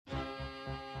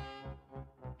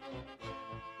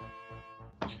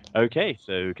Okay,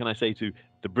 so can I say to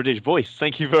the British voice,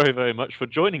 thank you very, very much for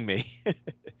joining me.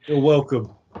 You're welcome.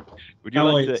 Would you How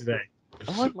like are you to? today?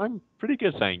 Oh, I'm pretty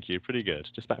good, thank you. Pretty good.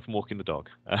 Just back from walking the dog.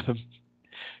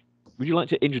 Would you like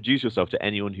to introduce yourself to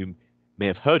anyone who may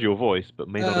have heard your voice but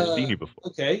may not have seen you before?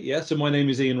 Okay, yeah. So my name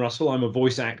is Ian Russell. I'm a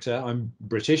voice actor. I'm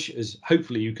British, as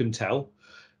hopefully you can tell.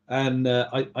 And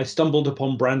I stumbled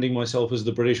upon branding myself as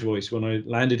the British voice when I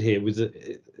landed here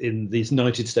in the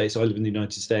United States. I live in the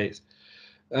United States.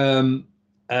 And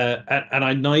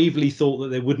I naively thought that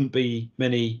there wouldn't be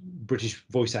many British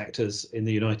voice actors in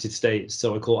the United States.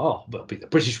 So I thought, oh, but I'll be the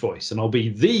British voice and I'll be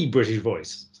the British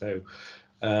voice. So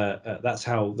that's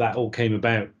how that all came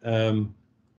about.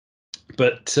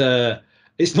 But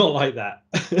it's not like that.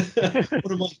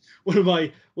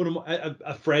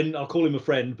 A friend, I'll call him a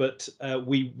friend, but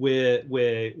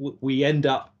we end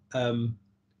up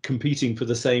competing for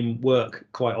the same work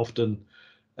quite often.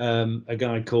 A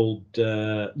guy called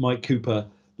Mike Cooper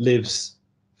lives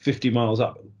 50 miles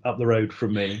up the road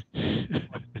from me.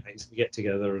 We get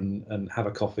together and have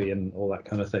a coffee and all that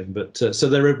kind of thing. But so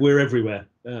we're everywhere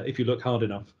if you look hard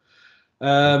enough.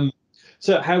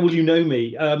 So how will you know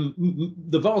me?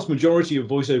 The vast majority of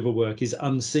voiceover work is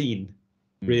unseen,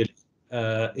 really.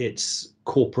 It's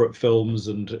corporate films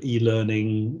and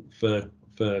e-learning for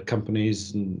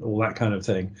companies and all that kind of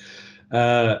thing.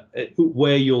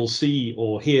 Where you'll see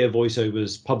or hear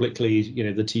voiceovers publicly,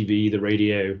 the TV, the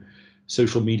radio,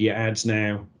 social media ads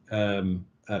now,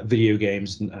 video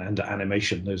games and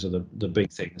animation. Those are the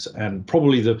big things. And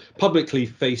probably the publicly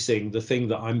facing, the thing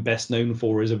that I'm best known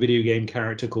for is a video game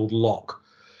character called Locke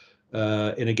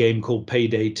in a game called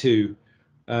Payday 2.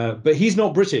 But he's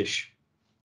not British.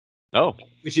 Oh.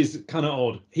 Which is kind of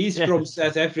odd. He's from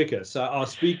South Africa, so I'll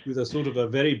speak with a sort of a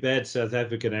very bad South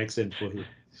African accent for him.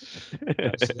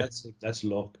 So that's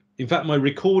Locke. In fact, my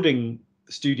recording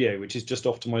studio, which is just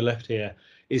off to my left here,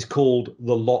 is called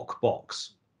the Locke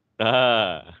Box.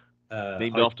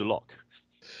 Named after Locke.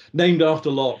 Named after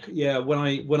Locke. Yeah. When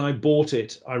I bought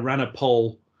it, I ran a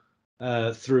poll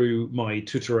through my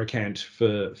Twitter account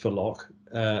for Locke,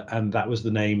 and that was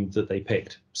the name that they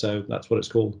picked. So that's what it's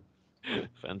called.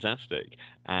 Fantastic.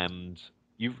 And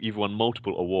you've won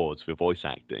multiple awards for voice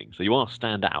acting, so you are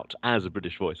stand out as a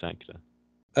British voice actor.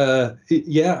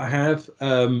 Yeah, I have.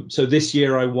 So this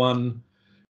year I won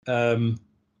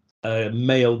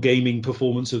Male Gaming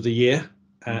Performance of the Year.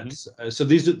 So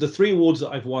these are the 3 awards that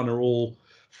I've won are all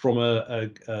from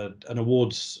an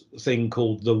awards thing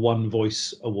called the One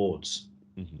Voice Awards.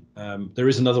 There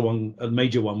is another one, a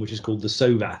major one, which is called the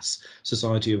SOVAS,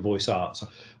 Society of Voice Arts.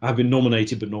 I have been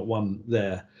nominated but not won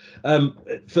there.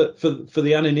 For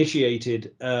the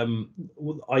uninitiated,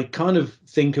 I kind of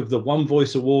think of the One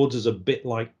Voice Awards as a bit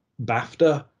like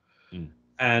BAFTA,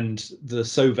 and the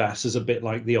SOVAS as a bit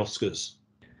like the Oscars.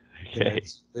 Okay.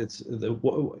 It's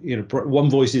One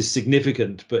Voice is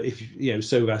significant, but if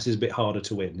SOVAS is a bit harder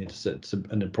to win.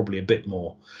 And probably a bit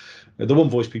more. The One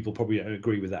Voice people probably don't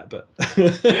agree with that, but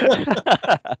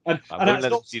and that's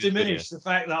not to diminish the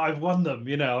fact that I've won them.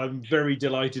 I'm very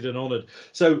delighted and honoured.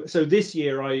 So this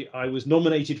year I was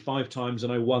nominated 5 times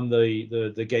and I won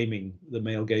the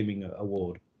Male Gaming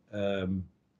Award. That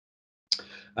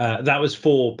was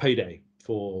for Payday,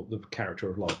 for the character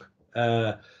of Locke.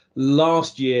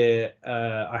 Last year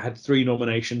I had 3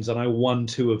 nominations and I won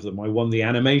 2 of them. I won the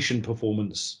animation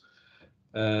performance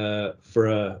for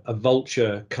a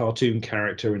vulture cartoon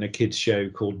character in a kids show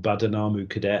called Badanamu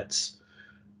Cadets,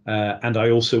 and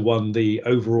I also won the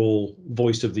overall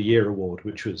Voice of the Year award,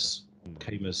 which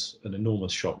came as an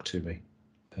enormous shock to me.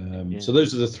 So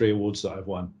those are the 3 awards that I've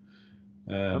won.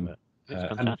 And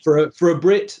for a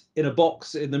Brit in a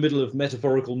box in the middle of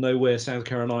metaphorical nowhere, South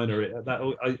Carolina,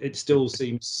 it still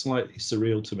seems slightly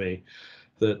surreal to me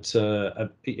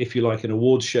that if you like, an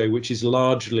awards show which is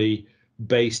largely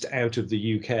based out of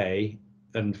the UK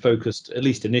and focused, at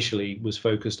least initially, was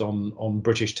focused on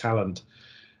British talent,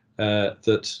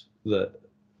 that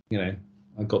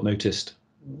I got noticed.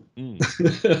 Not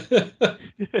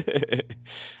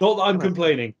that I'm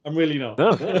complaining. I'm really not.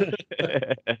 No.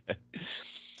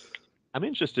 I'm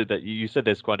interested that you said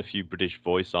there's quite a few British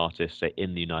voice artists, say,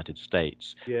 in the United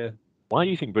States. Yeah. Why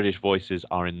do you think British voices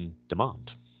are in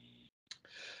demand?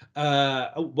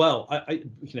 Well,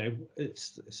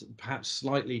 it's perhaps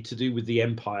slightly to do with the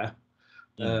empire.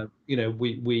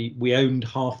 We owned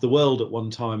half the world at one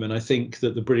time, and I think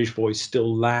that the British voice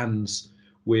still lands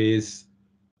with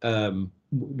a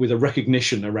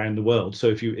recognition around the world.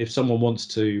 So if someone wants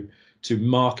to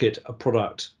market a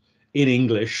product in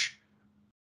English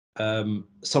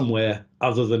somewhere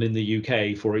other than in the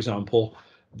UK, for example,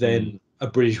 then a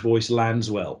British voice lands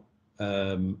well.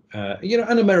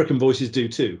 and American voices do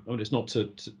too. I mean, it's not to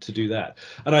do that.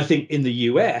 And I think in the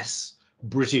US,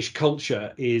 British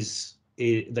culture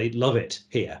they love it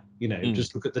here.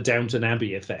 Just look at the Downton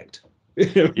Abbey effect.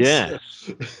 Yeah.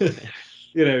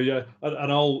 Yeah,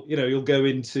 and you'll go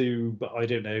into, I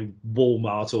don't know,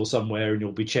 Walmart or somewhere, and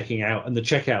you'll be checking out, and the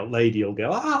checkout lady will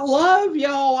go, "I love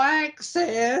your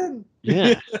accent.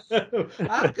 Yeah.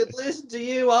 I could listen to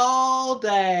you all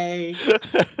day."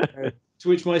 To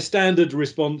which my standard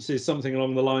response is something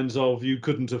along the lines of, "You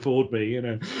couldn't afford me,"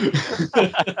 or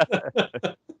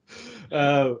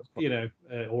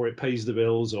it pays the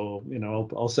bills, or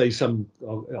I'll say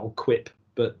I'll quip.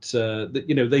 But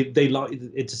they like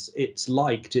it's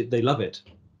liked it. They love it.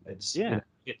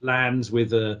 It lands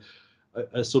with a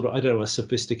sort of, I don't know, a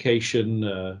sophistication.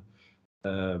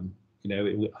 I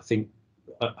think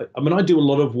I do a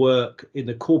lot of work in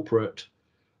the corporate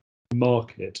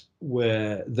market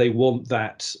where they want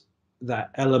that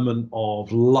element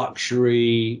of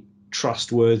luxury,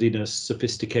 trustworthiness,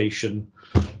 sophistication,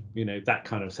 that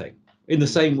kind of thing. In the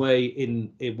same way,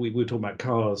 we were talking about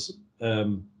cars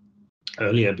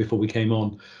earlier before we came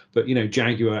on, but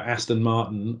Jaguar, Aston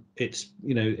Martin,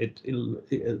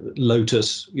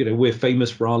 Lotus, we're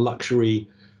famous for our luxury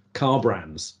car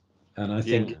brands. And I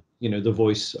think the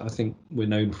voice, I think we're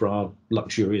known for our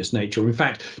luxurious nature. In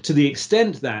fact, to the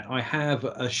extent that I have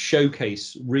a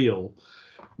showcase reel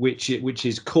which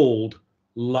is called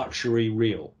Luxury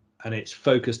Reel, and it's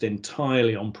focused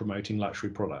entirely on promoting luxury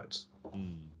products.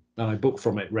 And I book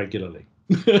from it regularly.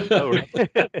 Oh, really?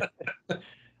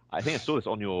 I think I saw this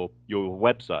on your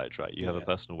website, right? You have a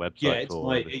personal website.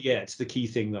 It's the key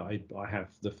thing that I have.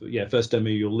 First demo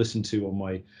you'll listen to on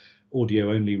my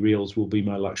audio only reels will be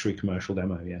my luxury commercial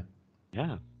demo.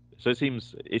 Yeah. So it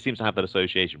seems to have that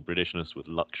association, Britishness with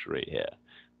luxury here.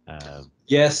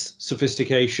 Yes,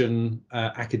 sophistication,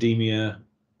 academia,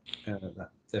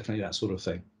 definitely that sort of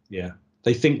thing. Yeah,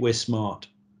 they think we're smart.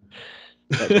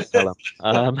 Let's tell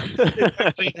them.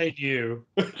 They do.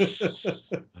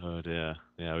 Oh dear.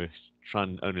 Yeah, we try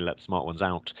and only let the smart ones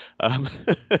out.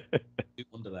 Do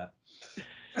wonder that.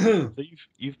 So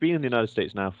you've been in the United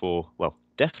States now for, well,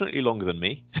 definitely longer than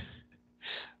me.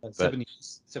 7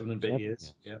 years, 7 and a bit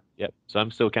years. Yeah. Yep. So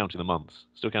I'm still counting the months,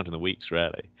 still counting the weeks,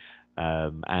 really.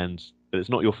 But it's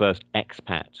not your first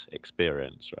expat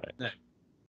experience, right?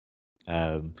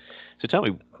 No. So tell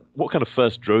me, what kind of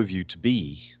first drove you to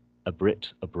be a Brit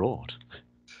abroad?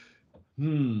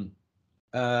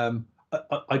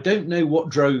 I don't know what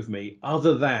drove me,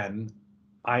 other than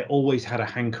I always had a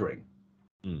hankering.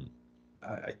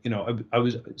 I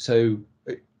was so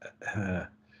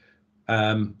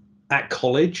at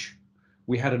college,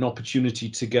 we had an opportunity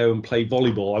to go and play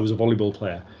volleyball. I was a volleyball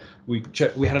player. We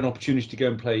had an opportunity to go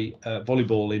and play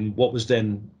volleyball in what was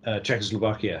then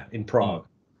Czechoslovakia, in Prague.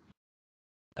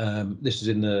 This was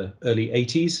in the early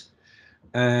 80s,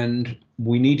 and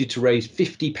we needed to raise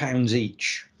 £50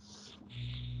 each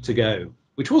to go,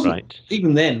 which wasn't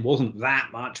even then wasn't that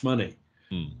much money.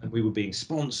 And we were being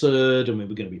sponsored, and we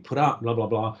were going to be put up, blah blah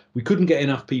blah. We couldn't get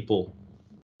enough people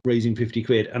raising 50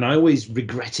 quid, and I always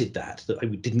regretted that I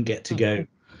didn't get to go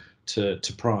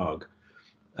to Prague.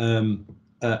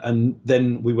 And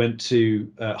then we went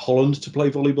to Holland to play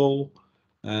volleyball.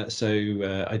 So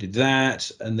I did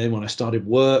that, and then when I started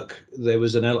work, I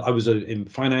was in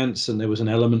finance, and there was an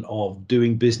element of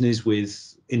doing business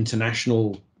with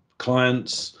international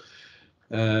clients,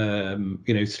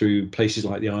 through places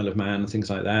like the Isle of Man and things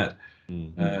like that,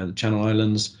 the Channel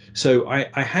Islands. So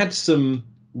I had some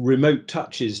remote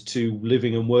touches to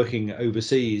living and working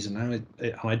overseas, and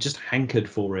I just hankered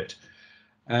for it.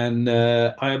 And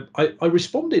I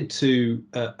responded to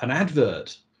an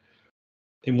advert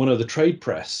in one of the trade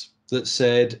press that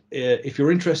said, if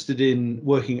you're interested in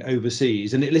working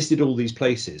overseas, and it listed all these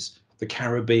places: the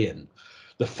Caribbean,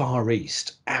 the Far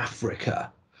East,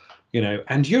 Africa,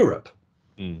 and Europe.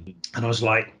 And I was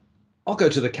like, I'll go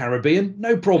to the Caribbean,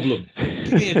 no problem.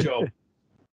 Give me a job.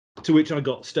 To which I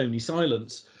got stony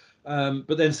silence.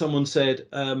 But then someone said,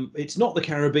 it's not the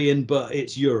Caribbean, but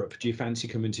it's Europe. Do you fancy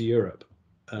coming to Europe?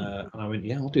 And I went,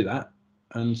 yeah, I'll do that.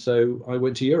 And so I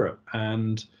went to Europe,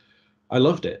 and I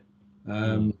loved it.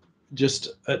 Just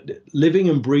living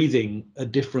and breathing a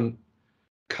different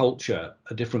culture,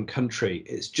 a different country.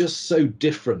 It's just so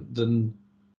different than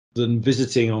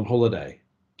visiting on holiday.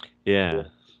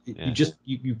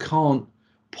 You can't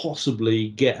possibly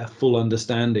get a full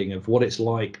understanding of what it's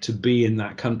like to be in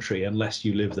that country unless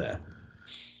you live there.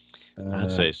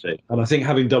 I'd say so. And I think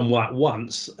having done that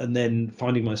once, and then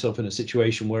finding myself in a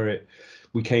situation where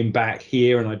we came back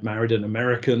here, and I'd married an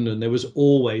American, and there was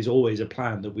always a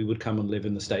plan that we would come and live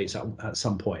in the States at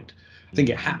some point. I think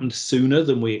it happened sooner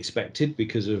than we expected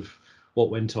because of what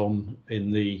went on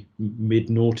in the mid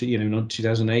naughty,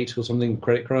 2008 or something,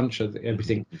 credit crunch. I think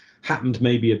everything happened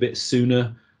maybe a bit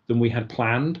sooner than we had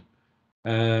planned.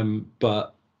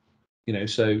 But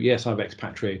so yes, I've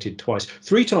expatriated twice,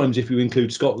 3 times if you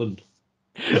include Scotland.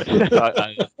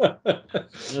 I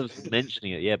was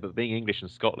mentioning it, yeah, but being English in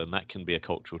Scotland, that can be a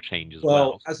cultural change as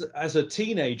well. As a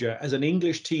teenager, as an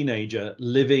English teenager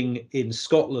living in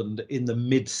Scotland in the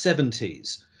mid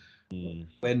 70s,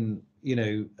 when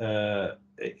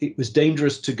it was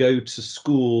dangerous to go to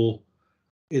school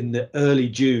in the early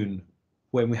June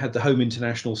when we had the home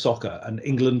international soccer and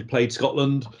England played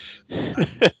Scotland.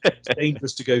 It's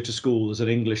dangerous to go to school as an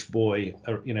English boy,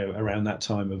 around that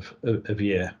time of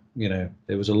year.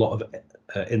 There was a lot of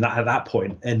at that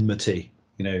point enmity,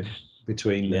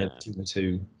 between the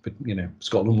two. But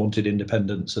Scotland wanted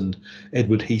independence and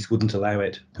Edward Heath wouldn't allow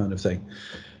it, kind of thing.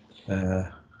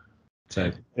 So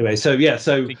anyway,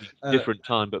 different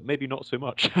time, but maybe not so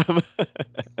much.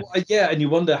 And you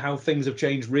wonder how things have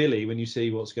changed really when you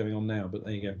see what's going on now. But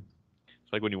there you go.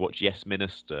 It's like when you watch Yes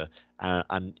Minister,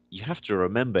 and you have to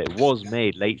remember it was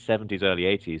made late 70s, early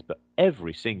 80s, but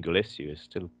every single issue is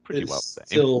still pretty well the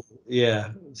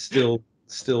same.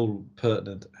 Still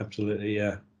pertinent. Absolutely,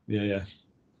 yeah.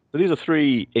 So these are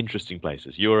 3 interesting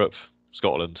places: Europe,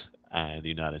 Scotland, and the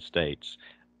United States.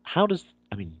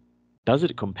 Does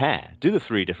it compare? Do the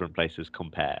 3 different places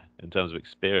compare in terms of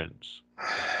experience?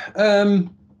 I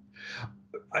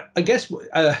guess both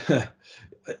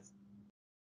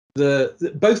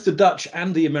the Dutch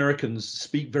and the Americans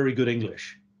speak very good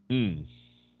English.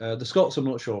 The Scots, I'm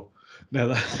not sure. No,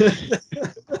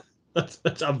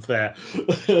 that's unfair.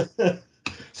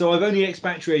 So I've only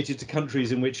expatriated to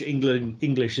countries in which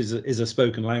English is a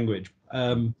spoken language.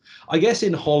 I guess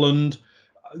in Holland,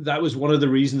 that was one of the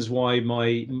reasons why the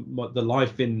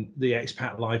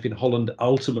expat life in Holland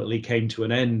ultimately came to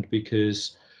an end,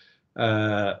 because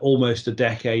almost a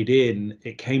decade in,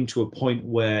 it came to a point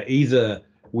where either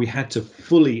we had to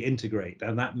fully integrate,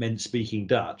 and that meant speaking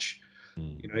Dutch.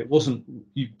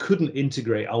 You couldn't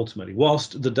integrate ultimately.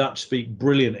 Whilst the Dutch speak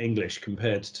brilliant English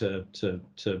compared to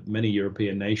many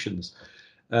European nations,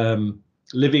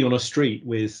 living on a street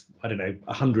with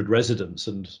 100 residents,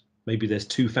 and maybe there's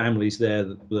 2 families there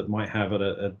that might have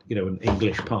an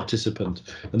English participant,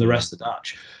 and the rest are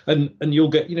Dutch, and you'll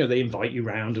get they invite you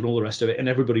round and all the rest of it, and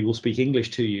everybody will speak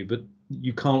English to you, but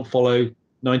you can't follow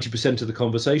 90% of the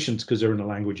conversations because they're in a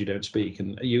language you don't speak,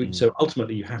 and so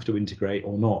ultimately you have to integrate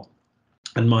or not.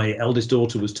 And my eldest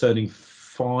daughter was turning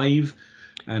 5,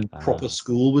 and proper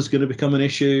school was going to become an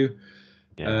issue,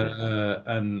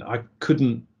 and I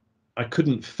couldn't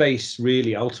face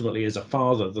really ultimately as a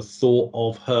father the thought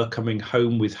of her coming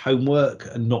home with homework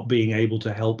and not being able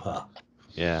to help her.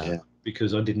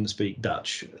 Because I didn't speak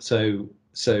Dutch. So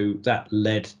that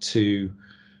led to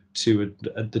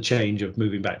the change of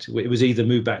moving back to. It was either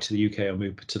move back to the UK or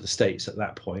move to the States at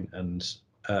that point. And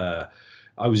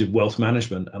I was in wealth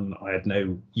management, and I had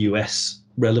no US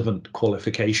relevant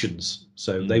qualifications,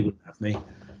 so they wouldn't have me.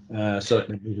 So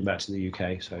moving back to the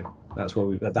UK. So that's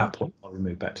why at that point we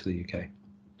moved back to the UK.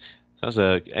 That's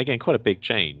again quite a big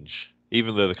change.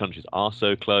 Even though the countries are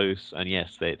so close, and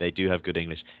yes, they do have good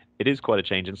English, it is quite a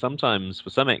change. And sometimes for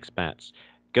some expats,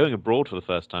 going abroad for the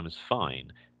first time is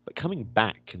fine, but coming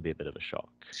back can be a bit of a shock.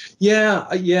 Yeah,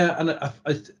 and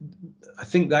I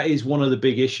think that is one of the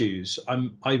big issues.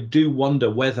 I do wonder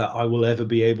whether I will ever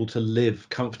be able to live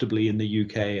comfortably in the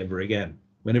UK ever again.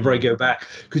 Whenever I go back,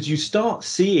 because you start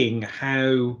seeing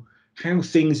how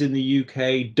things in the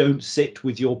UK don't sit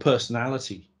with your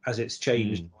personality as it's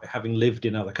changed by having lived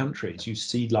in other countries. You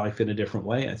see life in a different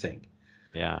way, I think.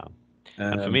 Yeah.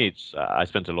 And for me, I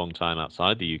spent a long time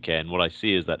outside the UK, and what I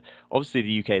see is that obviously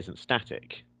the UK isn't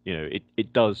static.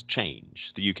 It does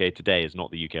change. The UK today is not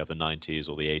the UK of the 90s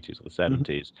or the 80s or the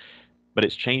 70s, but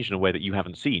it's changed in a way that you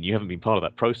haven't seen. You haven't been part of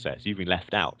that process. You've been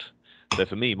left out. So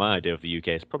for me, my idea of the UK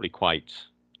is probably quite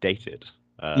dated.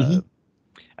 And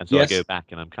so I go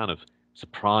back and I'm kind of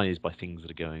surprised by things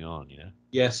that are going on,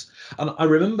 Yes. And I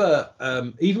remember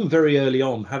even very early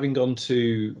on, having gone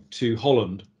to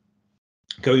Holland,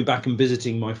 going back and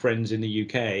visiting my friends in the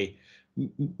UK,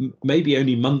 maybe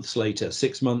only months later,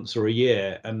 6 months or a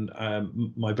year, and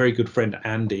my very good friend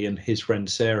Andy and his friend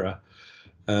Sarah,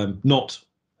 not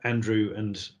Andrew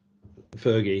and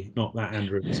Fergie, not that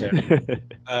Andrew and Sarah,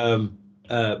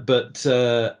 but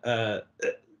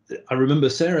I remember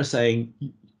Sarah saying,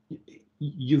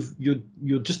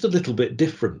 "You're just a little bit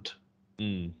different,"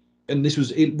 and this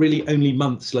was really only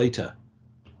months later.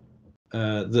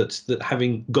 that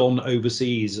having gone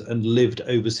overseas and lived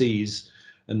overseas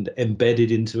and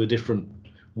embedded into a different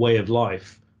way of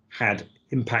life had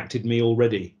impacted me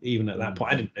already, even at that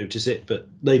point. I didn't notice it, but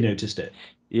they noticed it.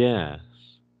 Yeah.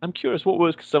 I'm curious, what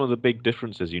were some of the big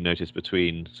differences you noticed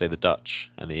between, say, the Dutch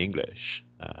and the English?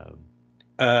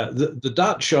 The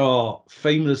Dutch are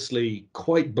famously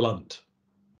quite blunt,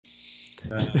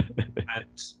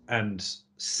 and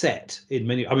set in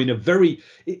many. I mean,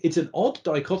 it's an odd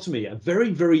dichotomy, a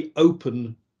very, very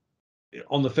open,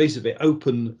 on the face of it,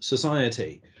 open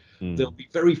society. They'll be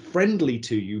very friendly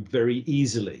to you very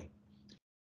easily,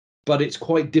 but it's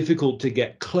quite difficult to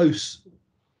get close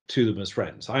to them as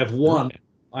friends. I have one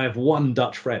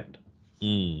Dutch friend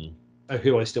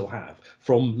who I still have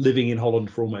from living in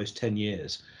Holland for almost 10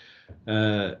 years.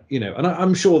 And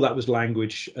I'm sure that was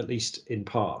language, at least in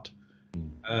part.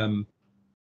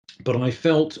 But I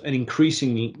felt an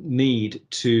increasing need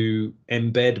to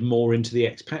embed more into the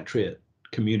expatriate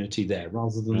community there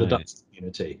rather than the Dutch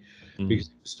community,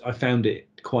 because I found it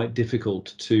quite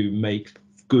difficult to make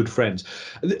good friends.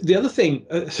 The other thing,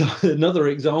 another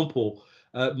example,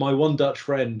 my one Dutch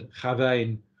friend,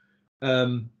 Gavijn,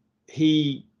 I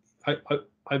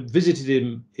visited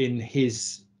him in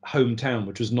his hometown,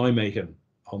 which was Nijmegen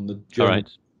on the German. All right.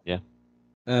 Yeah.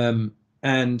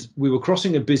 And we were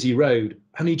crossing a busy road,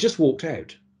 and he just walked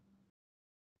out.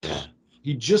 Yeah.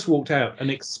 He just walked out and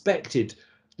expected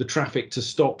the traffic to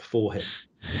stop for him.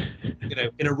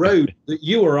 In a road that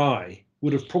you or I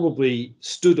would have probably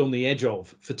stood on the edge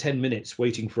of for 10 minutes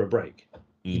waiting for a break.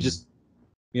 He just,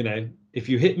 if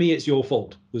you hit me, it's your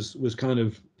fault. Was kind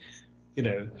of,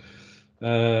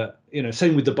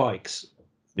 same with the bikes.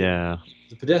 Yeah.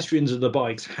 The pedestrians and the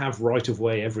bikes have right of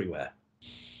way everywhere.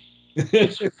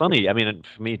 It's funny. I mean,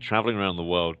 for me, traveling around the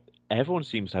world, everyone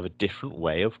seems to have a different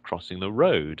way of crossing the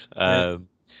road.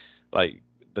 Like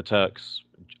the Turks,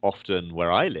 often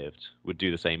where I lived, would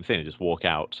do the same thing, just walk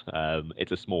out.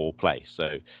 It's a small place,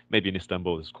 so maybe in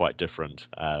Istanbul it's quite different.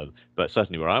 But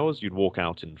certainly where I was, you'd walk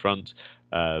out in front.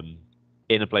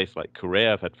 In a place like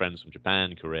Korea, I've had friends from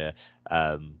Japan, Korea.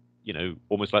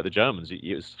 Almost like the Germans.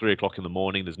 It's 3 o'clock in the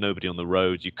morning. There's nobody on the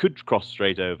roads. You could cross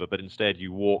straight over, but instead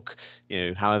you walk,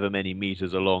 however many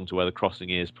meters along to where the crossing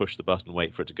is, push the button,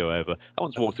 wait for it to go over. I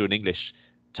once walked through an English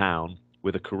town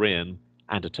with a Korean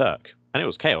and a Turk, and it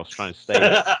was chaos trying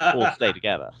to all stay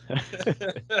together.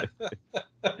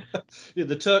 Yeah,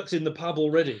 the Turk's in the pub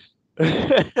already.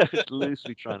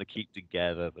 Loosely trying to keep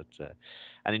together,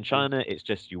 and in China, it's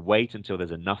just you wait until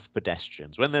there's enough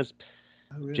pedestrians. When there's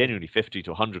genuinely 50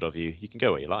 to 100 of you, you can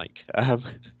go where you like.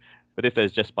 But if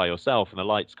there's just by yourself and the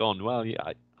light's gone, well,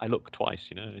 yeah, I look twice,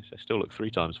 I still look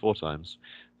 3 times, 4 times.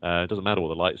 It doesn't matter what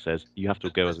the light says. You have to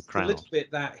go as a crowd. A little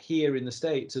bit that here in the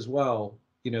States as well.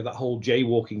 That whole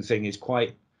jaywalking thing is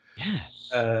quite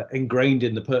ingrained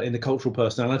in the cultural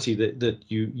personality that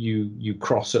you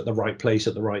cross at the right place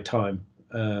at the right time.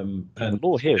 And the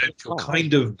law here is you're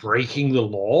kind of breaking the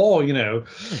law, and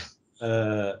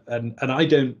I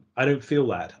don't feel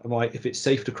that. I'm like, if it's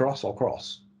safe to cross, I'll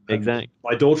cross. And exactly.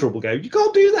 my daughter will go, you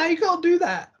can't do that, you can't do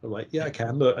that. I'm like, yeah, I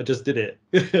can. Look, I just did it.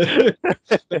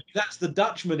 That's the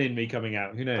Dutchman in me coming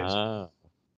out. Who knows?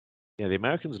 Yeah, the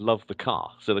Americans love the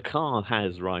car, so the car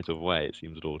has right of way. It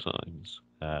seems at all times.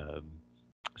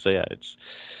 So yeah,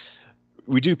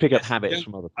 we do pick up habits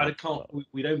from other parts.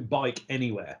 We don't bike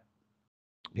anywhere.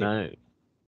 No.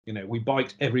 We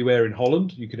biked everywhere in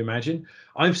Holland, you could imagine.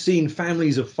 I've seen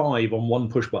families of 5 on one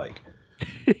push bike.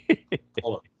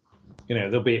 Holland.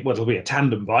 There'll be a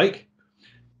tandem bike,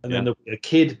 and then there'll be a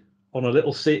kid on a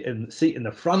little seat in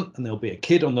the front, and there'll be a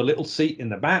kid on the little seat in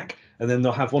the back, and then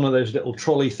they'll have one of those little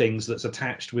trolley things that's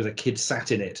attached with a kid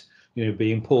sat in it,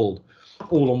 being pulled,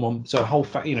 all on one. So a whole,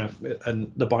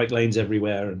 and the bike lanes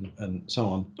everywhere, and so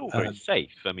on. It's all very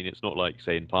safe. I mean, it's not like,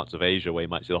 say, in parts of Asia where you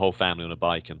might see the whole family on a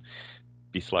bike and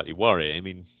be slightly worried. I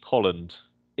mean, Holland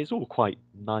is all quite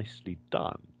nicely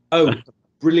done. Oh,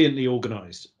 brilliantly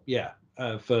organised. Yeah.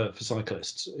 For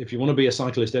cyclists, if you want to be a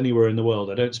cyclist anywhere in the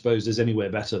world, I don't suppose there's anywhere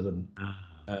better than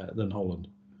Holland.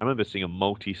 I remember seeing a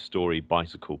multi-story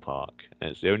bicycle park.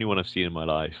 It's the only one I've seen in my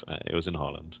life. It was in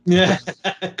Holland. Yeah,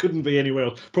 couldn't be anywhere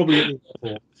else. Probably at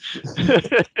the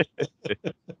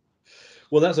airport.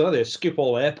 Well, that's another.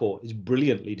 Schiphol Airport is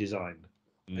brilliantly designed.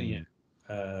 Yeah.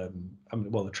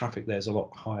 The traffic there's a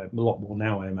lot higher, a lot more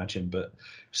now, I imagine, but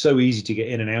so easy to get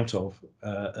in and out of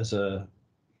as a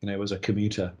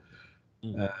commuter.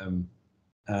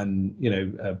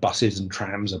 Buses and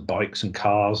trams and bikes and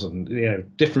cars and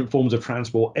different forms of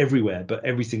transport everywhere, but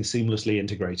everything seamlessly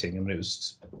integrating. I mean, it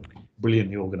was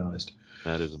brilliantly organized.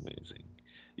 That is amazing.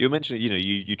 You mentioned,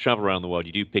 you travel around the world.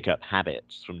 You do pick up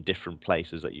habits from different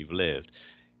places that you've lived.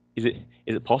 Is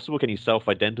it possible? Can you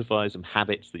self-identify some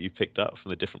habits that you've picked up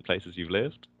from the different places you've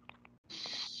lived?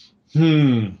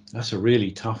 That's a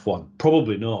really tough one.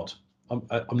 Probably not.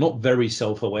 I'm not very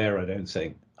self-aware, I don't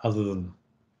think, other than,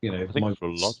 I think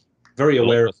for very a lot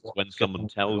aware of of us, when what's going someone on.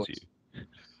 tells you.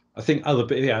 I think other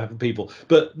people,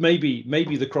 but maybe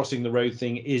the crossing the road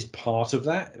thing is part of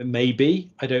that.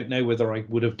 Maybe I don't know whether I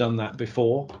would have done that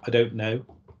before. I don't know.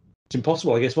 It's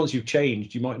impossible. I guess once you've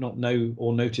changed, you might not know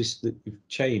or notice that you've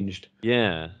changed.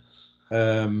 Yeah.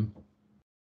 Um,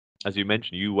 As you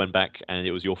mentioned, you went back and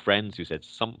it was your friends who said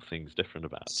something's different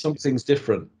about you. Something's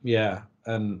different, yeah,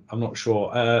 and I'm not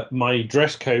sure. My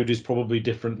dress code is probably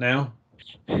different now.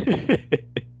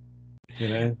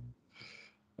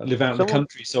 I live out in the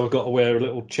country, so I've got to wear a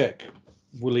little check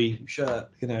woolly shirt.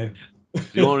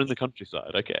 You're in the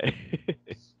countryside, okay.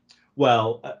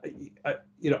 Well,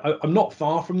 I'm not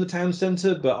far from the town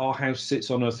centre, but our house sits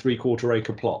on a 3/4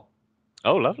 acre plot.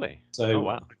 Oh, lovely. So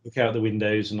wow. I look out the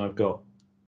windows, and I've got,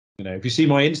 if you see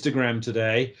my Instagram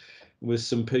today, with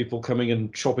some people coming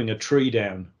and chopping a tree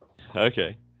down.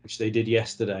 Okay. Which they did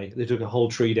yesterday. They took a whole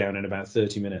tree down in about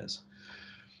 30 minutes.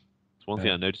 So one thing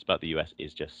I noticed about the US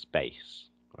is just space,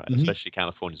 right? Mm-hmm. Especially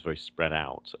California is very spread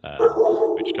out.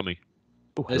 Which coming.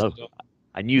 Oh, hello.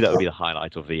 I knew that would be the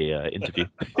highlight of the interview.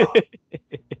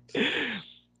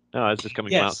 No, it's just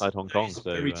coming from outside Hong Kong. So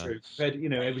very true.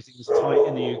 Everything's tight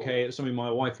in the UK. Something my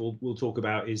wife will talk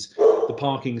about is the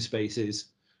parking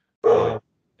spaces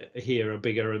here are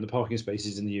bigger, and the parking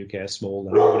spaces in the UK are small,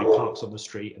 and everybody parks on the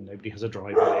street, and nobody has a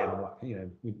driveway, and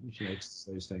we notice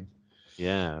those things.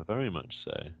 Yeah, very much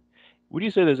so. Would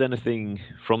you say there's anything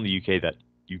from the UK that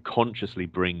you consciously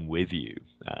bring with you?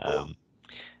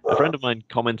 A friend of mine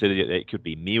commented it could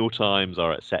be meal times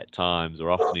or at set times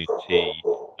or afternoon tea.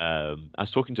 I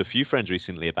was talking to a few friends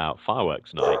recently about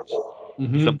fireworks nights.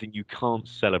 Mm-hmm. It's something you can't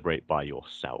celebrate by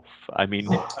yourself. I mean,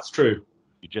 that's true.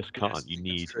 You just can't.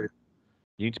 Yes,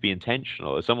 You need to be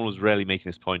intentional. Someone was really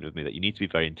making this point with me that you need to be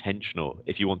very intentional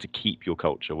if you want to keep your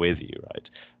culture with you, right?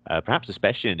 Perhaps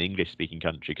especially in an English-speaking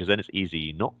country, because then it's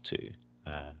easy not to.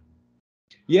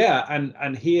 Yeah,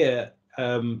 and here,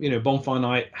 bonfire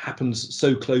night happens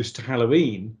so close to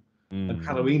Halloween, and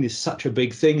Halloween is such a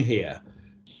big thing here.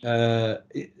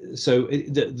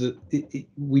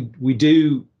 We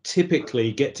do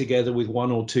typically get together with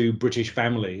one or two British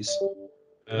families.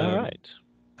 All right.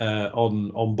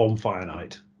 On bonfire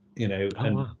night,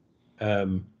 Wow.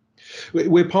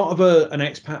 We're part of an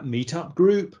expat meetup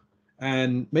group,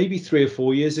 and maybe 3 or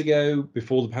 4 years ago,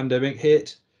 before the pandemic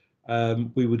hit,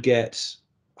 we would get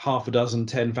half a dozen,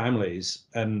 10 families,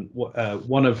 and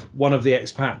one of the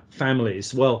expat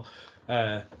families,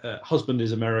 husband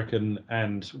is American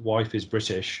and wife is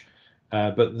British,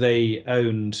 but they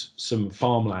owned some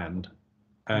farmland,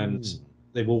 and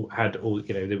they've all had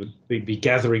they would be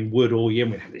gathering wood all year,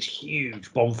 and we'd have this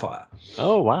huge bonfire.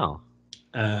 Oh wow.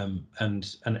 And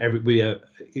everybody,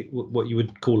 what you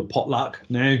would call a potluck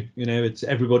now, it's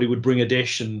everybody would bring a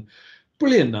dish, and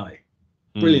brilliant night.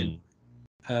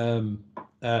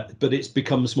 But it's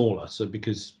become smaller, so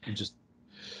because just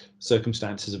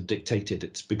circumstances have dictated,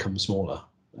 it's become smaller.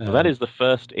 Well, that is the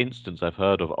first instance I've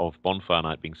heard of bonfire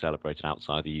night being celebrated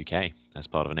outside the UK as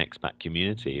part of an expat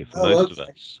community for most of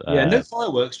us. No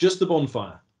fireworks, just the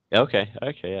bonfire. Okay,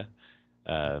 yeah.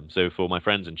 So for my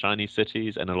friends in Chinese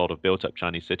cities and a lot of built-up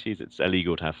Chinese cities, it's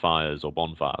illegal to have fires or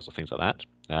bonfires or things like that.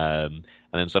 And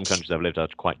then some countries I've lived are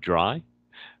quite dry.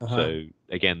 So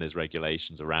again, there's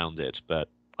regulations around it. But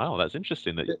wow, that's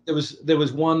interesting. That there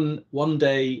was one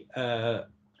day.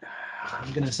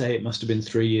 I'm going to say it must have been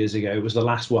 3 years ago. It was the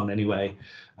last one anyway,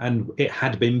 and it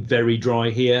had been very dry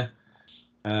here.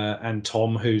 And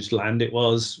Tom, whose land it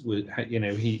was,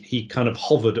 he kind of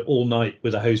hovered all night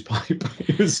with a hose pipe.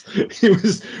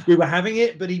 We were having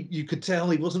it, but you could tell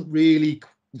he wasn't really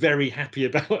very happy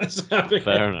about us having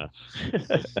fair enough.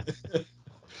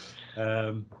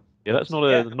 Yeah, that's not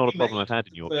a problem I've had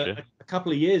in Yorkshire. A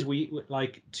couple of years, we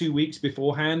like 2 weeks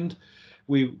beforehand,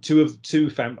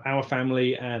 our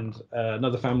family and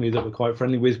another family that we're quite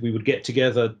friendly with, we would get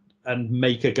together and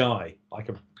make a guy, like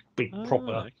a big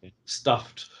proper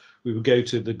stuffed. We would go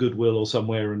to the Goodwill or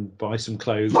somewhere and buy some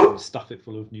clothes and stuff it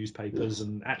full of newspapers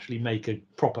and actually make a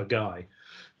proper guy.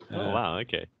 Oh wow,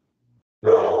 okay.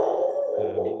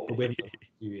 But we haven't done it for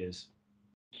a few years.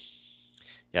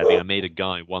 Yeah, I think I made a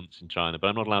guy once in China, but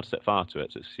I'm not allowed to set fire to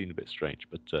it, so it seemed a bit strange.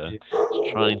 But just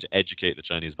trying to educate the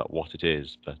Chinese about what it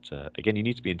is. But again, you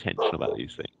need to be intentional about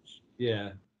these things.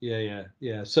 Yeah.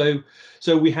 So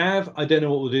we have. I don't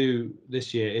know what we'll do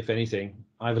this year, if anything.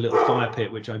 I have a little fire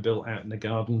pit which I built out in the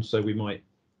garden, so we might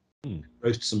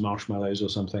roast some marshmallows or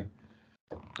something.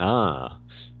 Ah,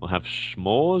 we'll have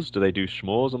s'mores. Do they do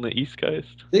s'mores on the East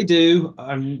Coast? They do.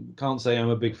 I can't say I'm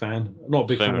a big fan. I'm not a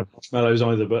big fan Fair of marshmallows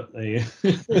either, but they,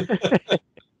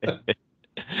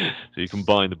 So you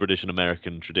combine the British and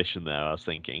American tradition there, I was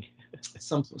thinking.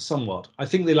 somewhat. I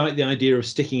think they like the idea of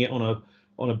sticking it on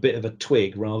a bit of a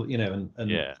twig, rather, and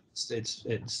Yeah.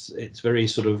 it's very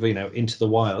sort of into the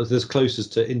wild. It's as close as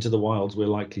to into the wilds we're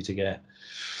likely to get.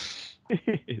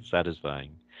 It's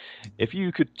satisfying. If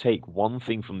you could take one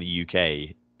thing from the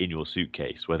UK in your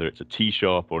suitcase, whether it's a tea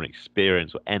shop or an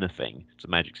experience or anything, it's a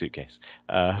magic suitcase.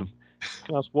 Can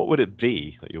I ask, what would it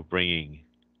be that you're bringing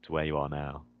to where you are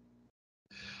now?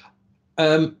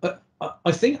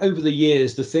 I think over the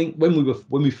years, the thing when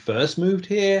we first moved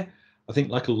here, I think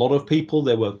like a lot of people,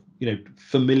 there were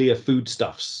familiar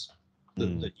foodstuffs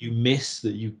that you miss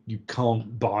that you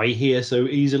can't buy here so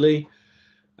easily.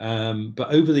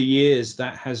 But over the years,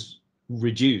 that has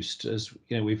reduced as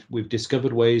we've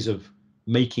discovered ways of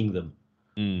making them.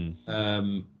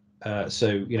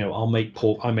 So I make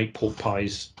pork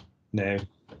pies now,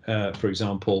 for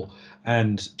example.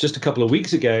 And just a couple of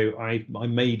weeks ago, I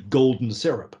made golden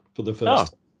syrup for the Oh,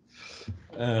 first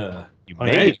time. you I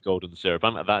know. made golden syrup.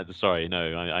 I'm that. Sorry,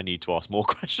 no, I need to ask more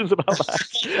questions about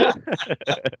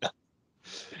that.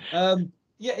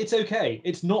 Yeah, it's okay.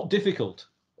 It's not difficult.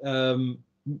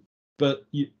 But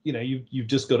you've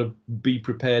just got to be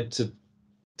prepared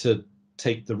to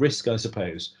take the risk, I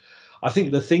suppose. I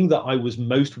think the thing that I was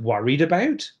most worried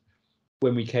about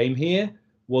when we came here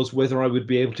was whether I would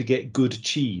be able to get good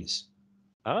cheese.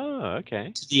 Oh,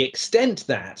 okay. To the extent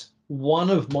that one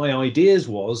of my ideas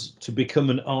was to become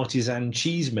an artisan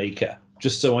cheesemaker,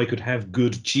 just so I could have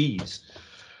good cheese.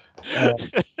 But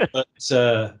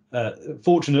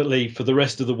fortunately for the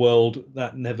rest of the world,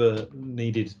 that never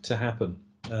needed to happen.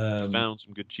 Found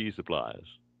some good cheese suppliers.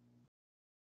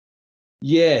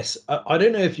 Yes, I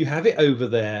don't know if you have it over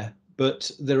there, but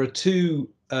there are two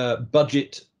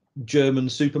budget German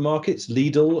supermarkets,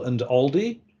 Lidl and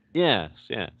Aldi, Yes,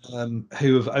 yeah.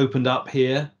 who have opened up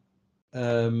here.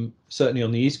 Certainly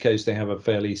on the East Coast, they have a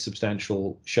fairly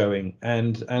substantial showing,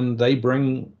 and they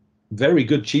bring very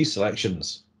good cheese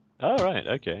selections. Oh, right,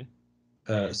 okay.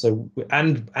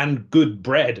 And good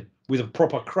bread with a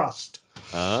proper crust,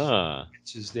 Ah,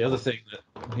 which is the other thing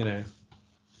that.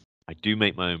 I do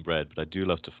make my own bread, but I do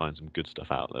love to find some good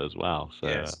stuff out there as well. So,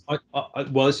 Yes,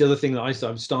 well, it's the other thing that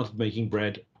I've started making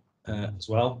bread as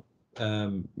well,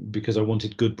 because I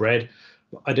wanted good bread.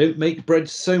 I don't make bread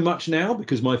so much now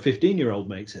because my 15-year-old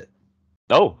makes it.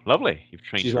 oh, lovely. You've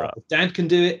trained She's her like, up. if Dad can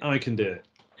do it, I can do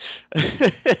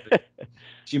it.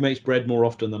 She makes bread more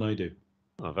often than I do.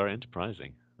 Oh, very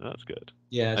enterprising. That's good.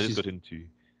 Yeah, I just got into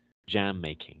jam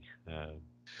making.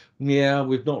 yeah,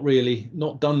 we've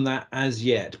not done that as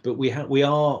yet, but we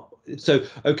are. So,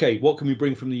 okay, what can we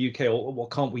bring from the UK, or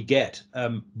what can't we get?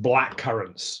 Black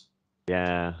currants.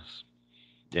 Yes,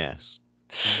 yes.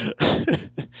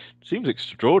 Seems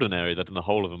extraordinary that in the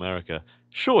whole of America,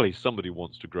 surely somebody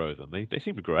wants to grow them. They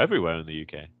seem to grow everywhere in the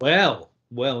UK.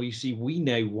 Well, you see, we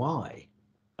know why.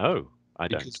 Oh, I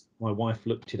don't. Because my wife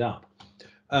looked it up.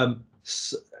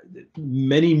 S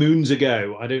Many moons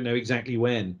ago, I don't know exactly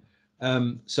when.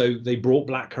 So they brought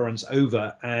blackcurrants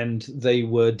over, and they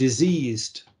were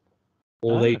diseased,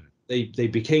 or Oh, they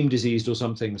became diseased or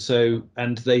something. So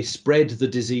and they spread the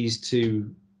disease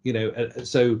to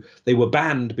so they were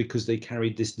banned because they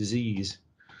carried this disease.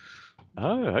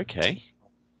 oh, okay.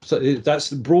 So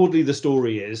that's broadly the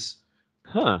story is.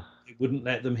 Huh. They wouldn't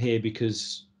let them here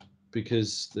because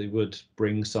they would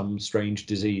bring some strange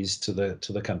disease to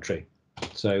the country.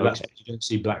 So that's Okay. why you don't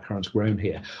see blackcurrants grown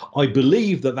here. I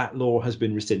believe that law has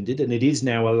been rescinded and it is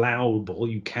now allowable.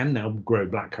 You can now grow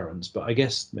blackcurrants, but I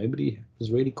guess nobody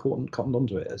has really cottoned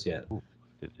onto it as yet. Ooh,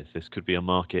 this could be a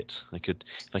market. If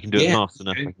I can do it Yeah, fast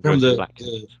enough, I can grow from some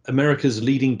the America's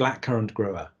leading blackcurrant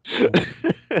grower.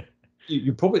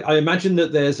 You probably, I imagine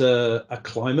that there's a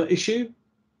climate issue.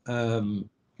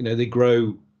 They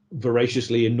grow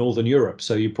voraciously in Northern Europe,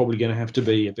 so you're probably going to have to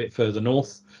be a bit further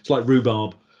north. It's like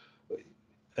rhubarb.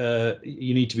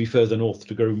 You need to be further north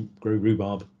to grow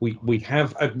rhubarb. We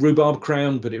have a rhubarb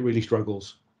crown, but it really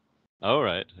struggles. All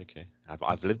right. Okay.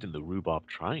 I've lived in the rhubarb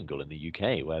triangle in the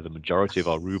UK, where the majority of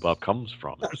our rhubarb comes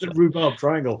from. That's It's a rhubarb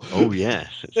triangle. oh yes,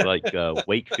 it's like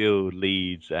Wakefield,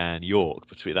 Leeds, and York.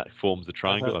 Between that forms the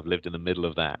triangle. I've lived in the middle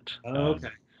of that. Okay.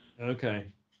 Okay.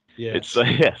 It's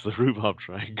Yes. yes, the rhubarb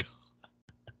triangle.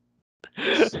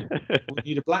 We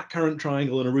need a blackcurrant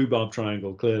triangle and a rhubarb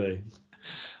triangle, clearly.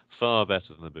 far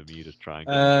better than the Bermuda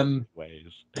Triangle in Um,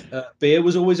 ways. Beer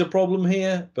was always a problem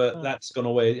here, but that's gone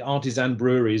away. Artisan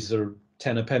breweries are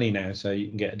 10 a penny now, so you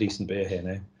can get a decent beer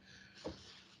here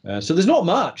now. So there's not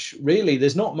much, really.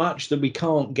 There's not much that we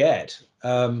can't get.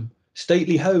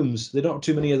 Stately homes, there are not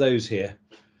too many of those here.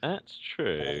 That's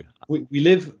true. We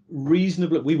live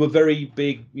reasonably. We were very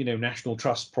big, National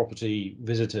Trust property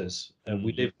visitors.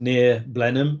 We lived near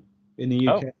Blenheim in the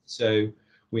UK, so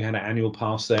we had an annual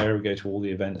pass there. We go to all the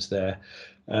events there.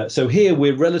 So here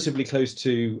we're relatively close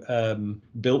to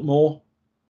Biltmore.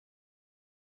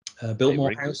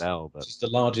 Biltmore House, which is the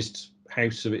largest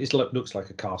house of it. It looks like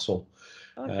a castle.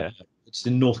 Okay. It's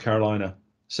in North Carolina,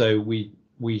 so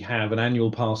we have an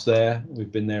annual pass there.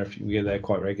 We've been there. We go there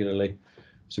quite regularly.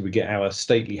 So we get our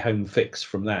stately home fix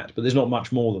from that, but there's not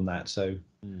much more than that. So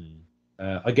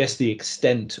I guess the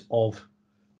extent of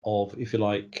if you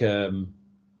like,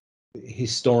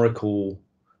 historical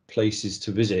places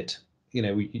to visit,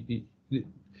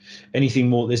 anything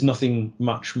more. There's nothing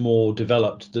much more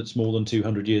developed that's more than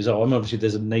 200 years old. I mean, obviously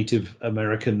there's a Native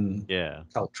American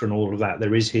culture and all of that.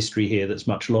 There is history here that's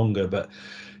much longer, but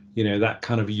that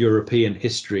kind of European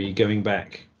history going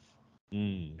back.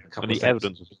 And the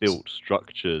evidence of built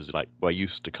structures, like we're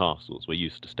used to castles, we're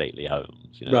used to stately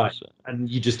homes, Right. So. And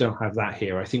you just don't have that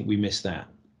here. I think we miss that.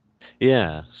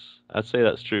 Yes, I'd say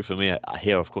that's true for me.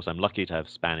 Here, of course, I'm lucky to have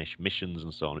Spanish missions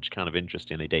and so on, which are kind of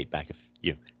interesting. They date back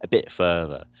a bit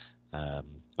further.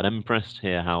 But I'm impressed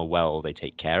here how well they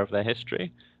take care of their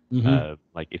history.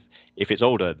 Like if it's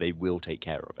older, they will take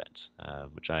care of it,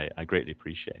 which I greatly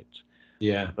appreciate.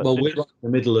 Yeah, well, we're right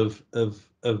in the middle of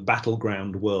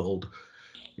battleground world.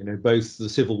 Both the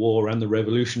Civil War and the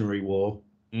Revolutionary War,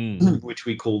 which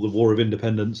we call the War of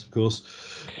Independence, of course,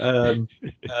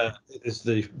 is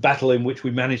the battle in which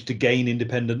we managed to gain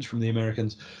independence from the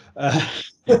Americans.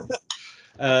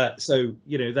 So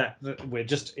that we're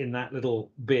just in that little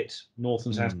bit, North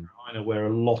and South Carolina, where a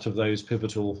lot of those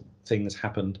pivotal things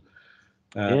happened.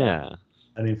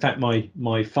 And in fact,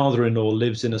 my father-in-law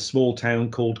lives in a small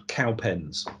town called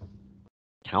Cowpens.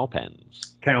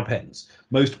 Cowpens? Cowpens.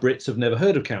 Most Brits have never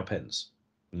heard of Cowpens.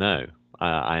 No,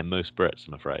 I am most Brits,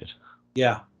 I'm afraid.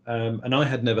 Yeah, and I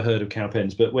had never heard of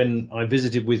Cowpens, but when I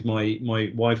visited with my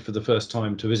wife for the first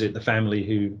time to visit the family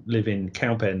who live in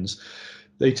Cowpens,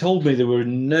 they told me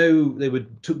they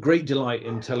took great delight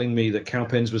in telling me that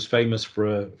Cowpens was famous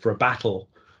for a battle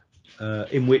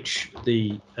in which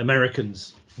the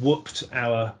Americans whooped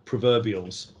our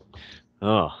proverbials.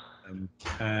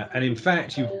 And in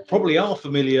fact, you probably are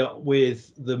familiar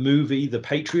with the movie The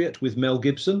Patriot with Mel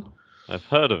Gibson. I've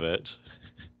heard of it.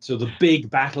 So the big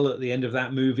battle at the end of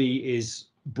that movie is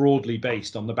broadly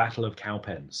based on the Battle of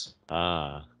Cowpens.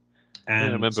 And I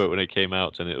remember it when it came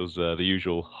out, and it was the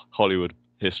usual Hollywood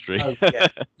history. Oh, yeah.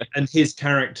 And his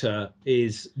character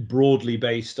is broadly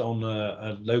based on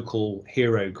a local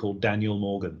hero called Daniel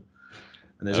Morgan.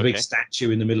 And there's a big statue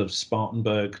in the middle of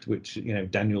Spartanburg, which,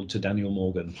 Daniel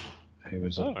Morgan, who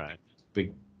was a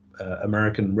big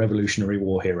American Revolutionary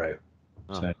War hero.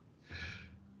 So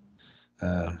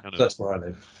that's where I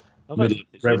live.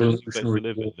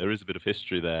 Revolutionary War. There is a bit of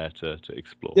history there to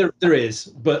explore. There is,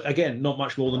 but again, not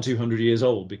much more than 200 years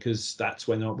old, because that's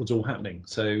when that was all happening.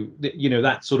 So,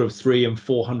 that sort of 300- and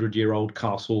 400-year-old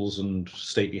castles and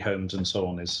stately homes and so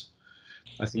on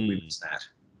I think we miss that.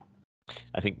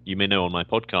 I think you may know on my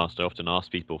podcast, I often ask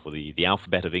people for the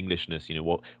alphabet of Englishness.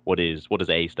 What does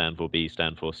A stand for, B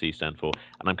stand for, C stand for,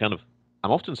 and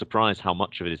I'm often surprised how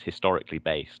much of it is historically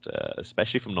based,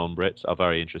 especially from non-Brits are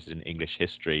very interested in English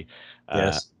history.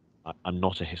 Yes. I'm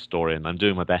not a historian. I'm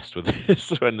doing my best with this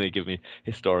when they give me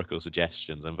historical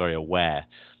suggestions. I'm very aware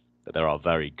that there are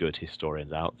very good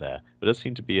historians out there, but it does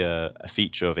seem to be a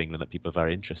feature of England that people are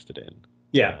very interested in.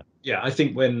 Yeah. I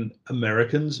think when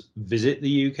Americans visit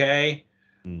the UK,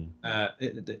 and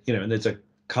there's a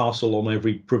castle on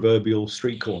every proverbial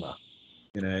street corner,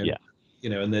 and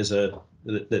there's a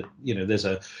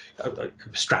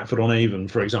Stratford-on-Avon,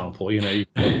 for example,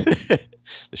 the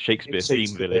Shakespeare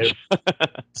theme village.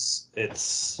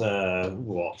 it's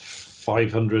what,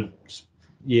 500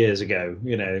 years ago,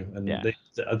 and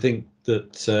I think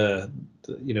that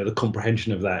the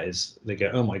comprehension of that is they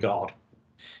go, oh my God,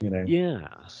 Yeah.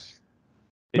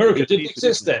 America didn't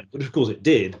exist then, but of course it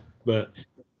did. But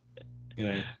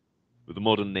with the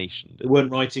modern nation, they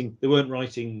weren't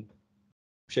writing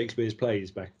Shakespeare's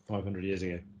plays back 500 years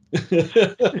ago.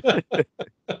 It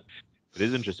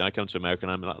is interesting. I come to America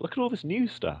and I'm like, look at all this new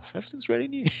stuff. Everything's really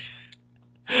new.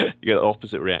 You get the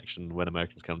opposite reaction when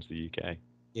Americans come to the UK.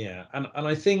 Yeah, and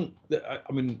I think that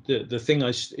I mean the thing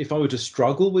if I were to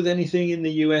struggle with anything in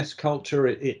the US culture,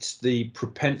 it's the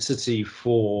propensity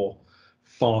for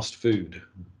fast food.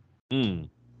 Mm.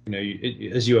 You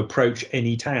know, as you approach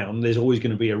any town, there's always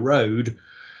going to be a road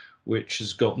which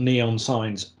has got neon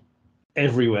signs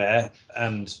everywhere,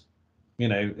 and you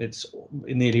know it's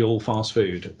nearly all fast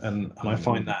food, and I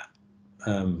find that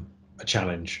a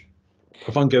challenge.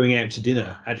 I find going out to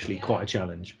dinner actually quite a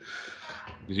challenge.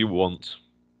 Because you want,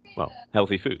 well,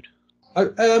 healthy food.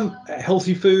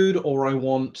 Healthy food, or I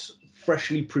want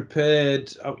freshly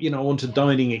prepared. You know, I want a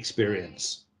dining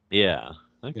experience. Yeah.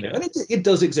 You know, Okay. and it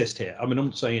does exist here. I mean, I'm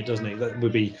not saying it doesn't. That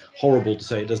would be horrible to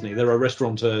say it doesn't. There are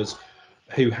restaurateurs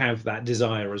who have that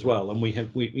desire as well, and we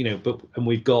you know, and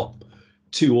we've got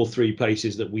two or three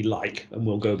places that we like, and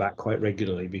we'll go back quite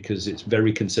regularly because it's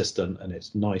very consistent and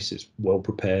it's nice, it's well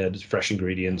prepared, it's fresh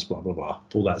ingredients, blah blah blah,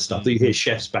 all that stuff that you hear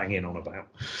chefs banging on about.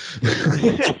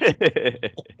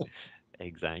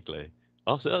 Exactly.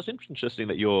 Also, that's interesting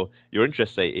that your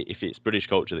interest, say, if it's British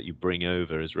culture that you bring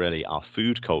over, is really our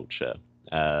food culture.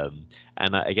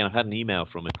 And again, I've had an email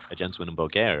from a gentleman in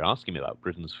Bulgaria asking me about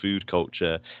Britain's food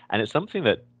culture, and it's something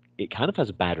that it kind of has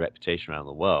a bad reputation around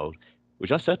the world,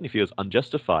 which I certainly feel is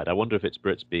unjustified. I wonder if it's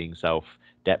Brits being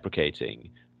self-deprecating,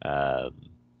 or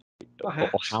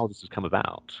Perhaps. how this has come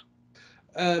about.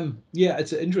 Yeah,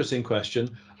 it's an interesting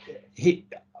question. He,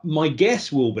 my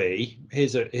guess will be,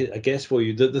 here's a guess for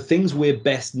you, that the things we're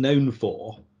best known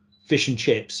for, fish and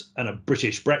chips and a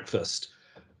British breakfast,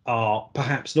 are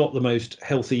perhaps not the most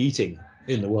healthy eating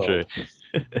in the True. world.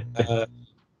 Uh,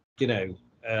 you know,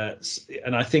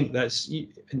 and I think that's, you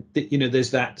know,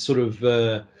 there's that sort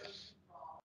of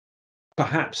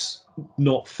perhaps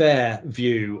not fair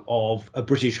view of a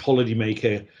British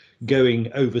holidaymaker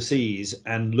going overseas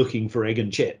and looking for egg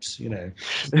and chips, you know.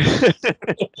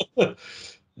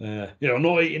 You know, I'm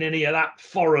not eating any of that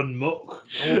foreign muck.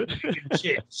 I want egg and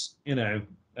chips, you know.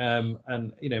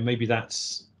 And you know, maybe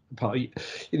that's part. You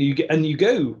know, you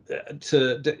go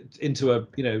into a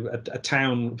you know a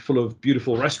town full of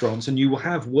beautiful restaurants, and you will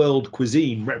have world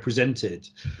cuisine represented.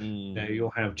 You know, Mm.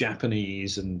 you'll have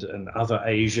Japanese and other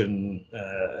Asian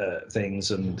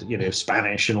things, and you know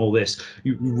Spanish and all this.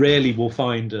 You rarely will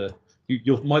find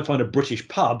you might find a British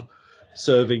pub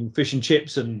serving fish and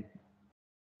chips and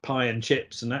pie and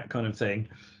chips and that kind of thing,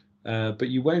 but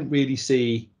you won't really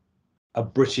see a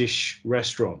British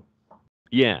restaurant.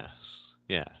 Yes,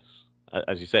 yes.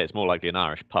 As you say, it's more likely an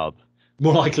Irish pub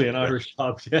More than likely a an Irish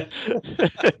British. pub.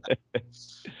 Yeah.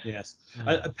 Yes.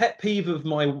 A pet peeve of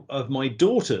my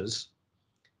daughter's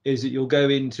is that you'll go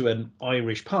into an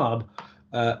Irish pub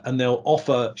and they'll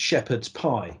offer shepherd's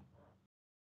pie,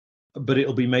 but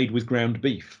it'll be made with ground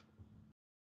beef.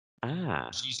 Ah,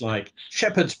 She's like,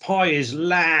 shepherd's pie is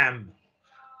lamb,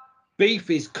 beef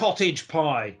is cottage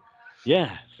pie.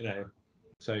 yeah. You know,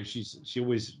 so she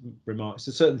always remarks.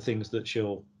 There's certain things that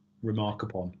she'll remark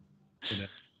upon. You know.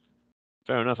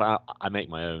 Fair enough. I make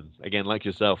my own. Again, like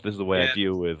yourself, this is the way I Yeah.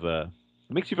 deal with. It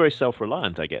makes you very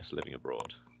self-reliant, I guess, living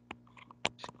abroad.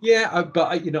 Yeah,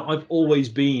 you know, I've always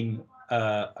been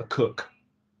a cook.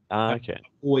 Ah, I've okay.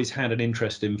 always had an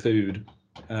interest in food,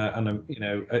 and you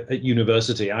know, at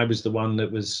university, I was the one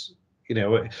that was, you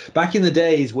know, back in the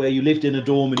days where you lived in a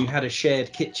dorm and you had a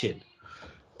shared kitchen.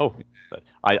 Oh, but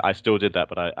I still did that,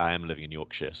 but I am living in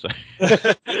Yorkshire, so.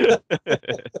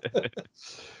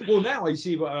 Well, now I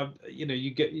see what you know.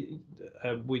 You get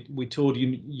we toured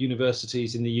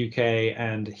universities in the UK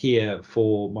and here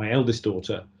for my eldest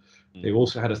daughter. They Mm.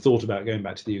 also had a thought about going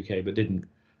back to the UK, but didn't.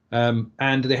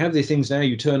 And they have these things now.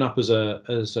 You turn up as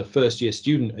a first year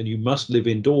student, and you must live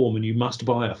in dorm, and you must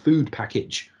buy a food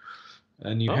package,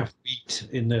 and you have Oh, to eat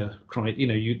in the you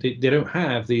know they don't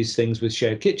have these things with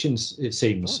shared kitchens. It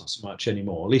seems oh, so much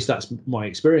anymore. At least that's my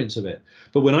experience of it.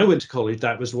 But when I went to college,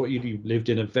 that was what you lived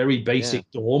in a very yeah. basic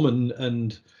dorm,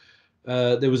 and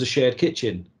there was a shared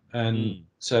kitchen, and Mm.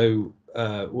 so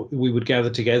we would gather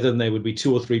together, and there would be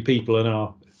two or three people in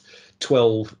our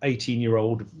 12,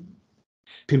 18-year-old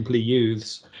pimply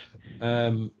youths,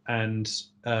 and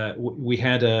we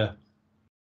had a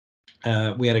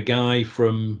guy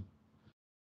from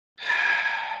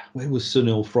where was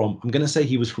Sunil from? I'm going to say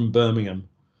he was from Birmingham,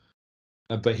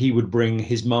 but he would bring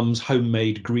his mum's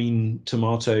homemade green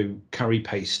tomato curry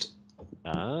paste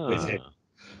with him,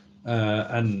 Ah,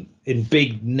 and in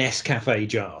big Nescafe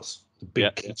jars, the yeah.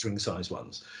 big catering size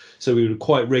ones. So we would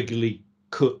quite regularly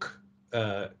cook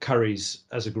curries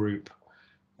as a group.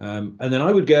 And then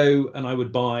I would go and I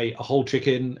would buy a whole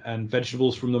chicken and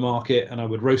vegetables from the market, and I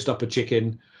would roast up a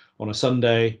chicken on a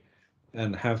Sunday,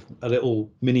 and have a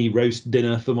little mini roast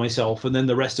dinner for myself, and then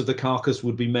the rest of the carcass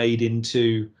would be made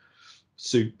into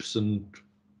soups and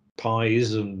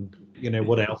pies and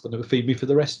what else, and it would feed me for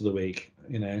the rest of the week.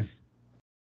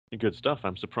 Good stuff.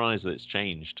 I'm surprised that it's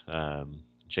changed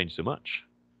so much.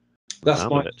 That's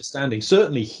my understanding.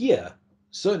 Certainly here,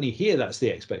 that's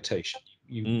the expectation.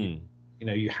 You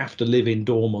have to live in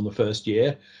dorm on the first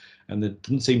year, and there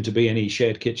didn't seem to be any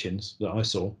shared kitchens that I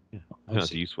saw. Yeah.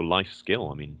 That's a useful life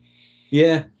skill. I mean,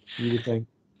 yeah, you would think.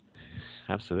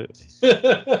 Absolutely.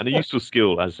 And a useful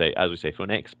skill, as we say, for an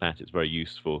expat, it's very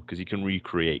useful because you can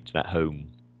recreate that home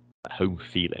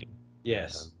feeling.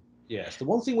 Yes, yes. The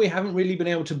one thing we haven't really been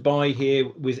able to buy here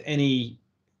with any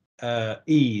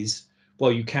ease,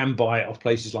 well, you can buy it off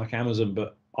places like Amazon,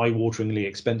 but eye-wateringly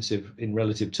expensive in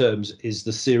relative terms, is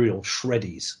the cereal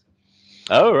shreddies.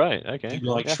 Oh, right. Okay. I do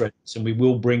like shreddies, and we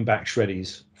will bring back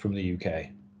shreddies from the UK.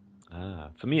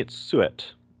 For me, it's suet.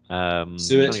 Trying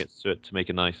to get suet to make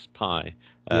a nice pie.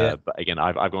 Yeah. But again,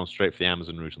 I've gone straight for the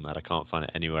Amazon route on that. I can't find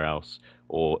it anywhere else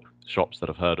or shops that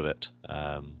have heard of it.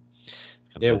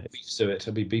 Beef suet.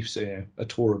 It'll be beef suet, a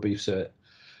Torah beef suet.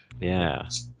 Yeah.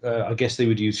 I guess they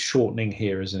would use shortening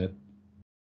here as a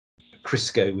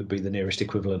Crisco would be the nearest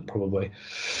equivalent, probably,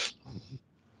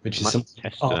 which is some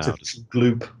artificial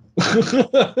gloop.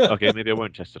 Okay, maybe I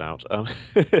won't test it out.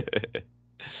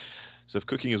 So, if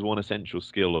cooking is one essential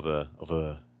skill of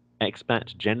a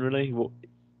expat generally,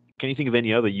 can you think of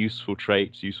any other useful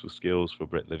traits, useful skills for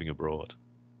Brit living abroad?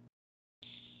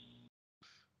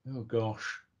 Oh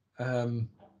gosh, no.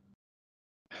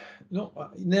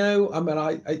 I mean,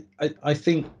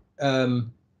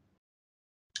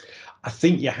 I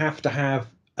think you have to have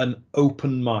an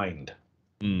open mind.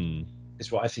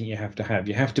 Is what I think you have to have.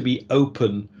 You have to be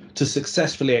open to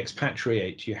successfully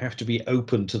expatriate. You have to be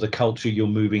open to the culture you're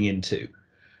moving into.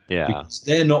 Yeah. Because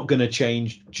they're not going to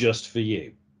change just for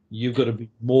you. You've got to be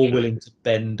more willing to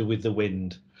bend with the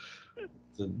wind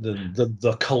than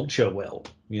the culture will.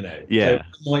 Yeah. They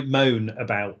might moan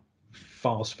about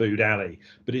fast food alley,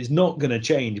 but it's not going to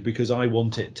change because I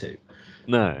want it to.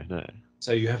 No.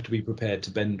 So you have to be prepared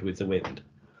to bend with the wind.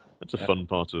 That's a fun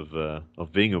part of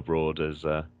being abroad, is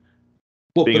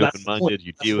being open-minded.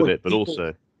 You deal with it, but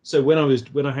also. So when I was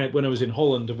in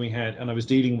Holland and I was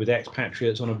dealing with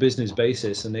expatriates on a business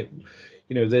basis, and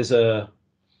there's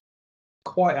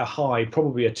quite a high,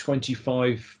 probably a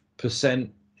 25%,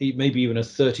 maybe even a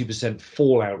 30%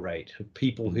 fallout rate of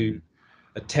people who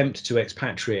attempt to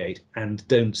expatriate and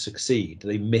don't succeed.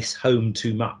 They miss home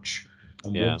too much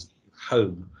and want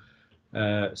home.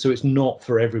 So it's not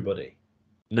for everybody.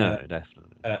 No,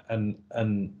 definitely. And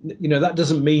that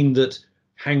doesn't mean that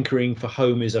hankering for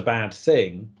home is a bad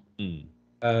thing.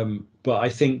 But I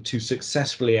think to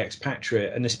successfully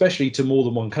expatriate, and especially to more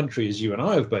than one country, as you and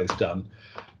I have both done,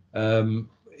 there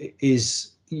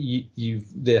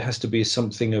has to be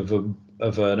something of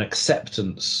an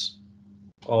acceptance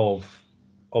of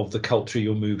the culture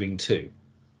you're moving to.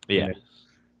 Yeah.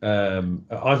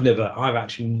 I've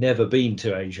actually never been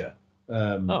to Asia.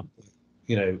 I'm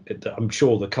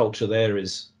sure the culture there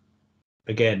is,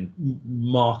 again,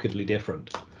 markedly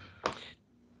different.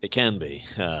 It can be.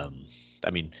 I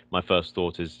mean, my first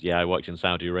thought is, I worked in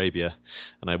Saudi Arabia,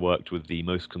 and I worked with the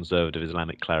most conservative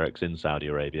Islamic clerics in Saudi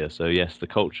Arabia. So yes, the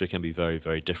culture can be very,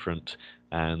 very different,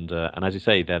 and as you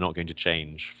say, they're not going to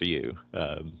change for you.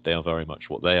 They are very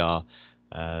much what they are,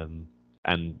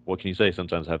 and what can you say?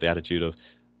 Sometimes I have the attitude of,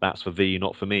 "That's for thee,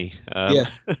 not for me."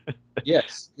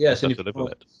 Yes. And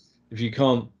if you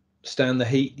can't stand the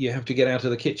heat, you have to get out of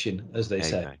the kitchen, as they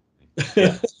say.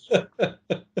 Yeah.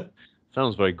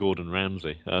 Sounds very Gordon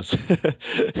Ramsay. Just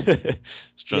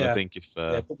trying to think if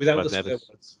but without the swear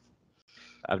words.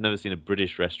 I've never seen a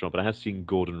British restaurant, but I have seen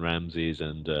Gordon Ramsay's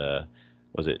and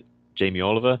was it Jamie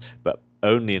Oliver? But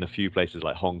only in a few places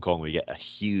like Hong Kong, we get a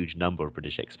huge number of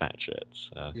British expatriates.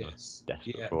 Yes,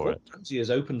 desperate for it. Ramsay has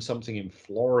opened something in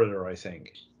Florida, I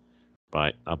think.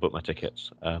 Right, I'll book my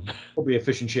tickets. Probably a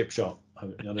fish and chip shop. I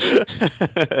don't know.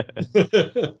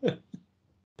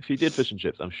 If he did fish and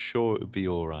chips, I'm sure it would be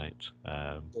all right.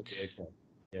 Okay.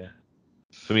 Yeah.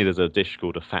 For me, there's a dish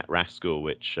called a fat rascal,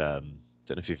 which don't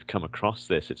know if you've come across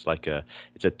this. It's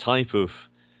a type of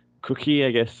cookie, I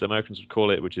guess Americans would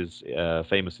call it, which is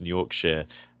famous in Yorkshire.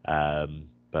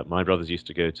 But my brothers used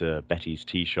to go to Betty's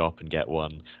tea shop and get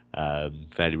one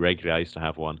fairly regularly. I used to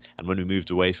have one, and when we moved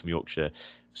away from Yorkshire,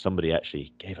 somebody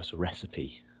actually gave us a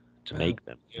recipe to make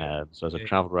them. So as I've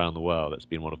travelled around the world, it's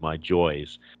been one of my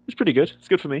joys. It's pretty good. It's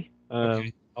good for me.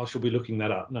 Okay. I shall be looking that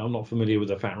up. No, I'm not familiar with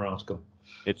the fat rascal.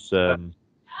 It's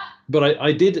but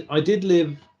I did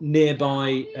live nearby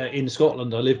in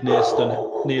Scotland. I lived near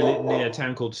a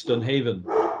town called Stunhaven,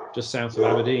 just south of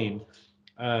Aberdeen,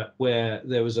 where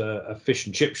there was a fish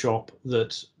and chip shop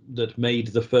that made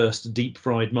the first deep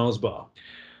fried Mars bar,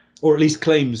 or at least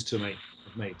claims to have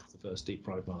made the first deep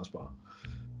fried Mars bar.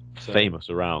 So, Famous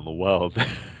around the world.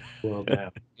 well,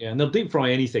 yeah, and they'll deep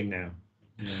fry anything now.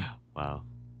 Yeah. Wow.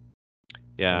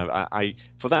 Yeah, I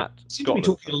for that Seem to be Scotland.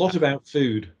 talking a lot about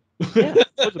food. Yeah,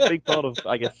 that's a big part of,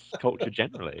 I guess, culture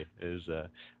generally. Is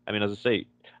I mean, as I say,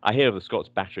 I hear of the Scots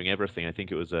battering everything. I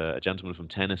think it was a gentleman from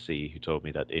Tennessee who told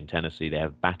me that in Tennessee they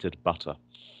have battered butter.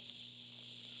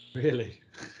 Really?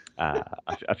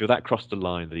 I feel that crossed the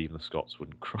line that even the Scots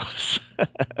wouldn't cross.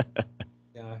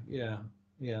 Yeah.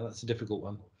 That's a difficult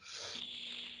one.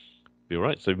 Be all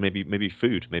right. So maybe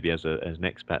food. Maybe as an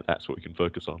expat, that's what we can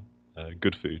focus on.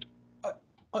 Good food.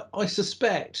 I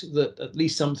suspect that at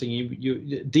least something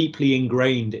you deeply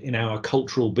ingrained in our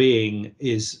cultural being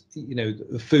is,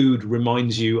 food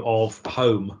reminds you of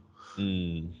home.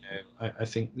 Mm. I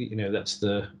think that's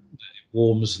it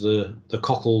warms the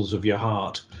cockles of your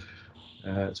heart.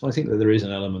 So I think that there is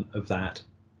an element of that.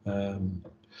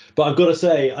 But I've got to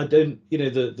say, I don't,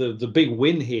 the big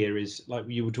win here is like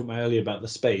you were talking about earlier about the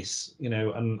space,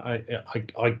 and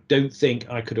I don't think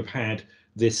I could have had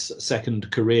this second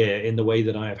career in the way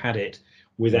that I have had it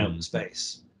without the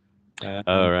space.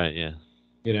 Oh, right, yeah.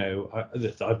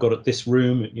 I've got this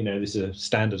room, this is a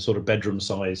standard sort of bedroom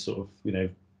size, sort of,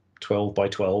 12 by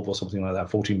 12 or something like that,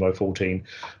 14 by 14.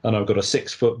 And I've got a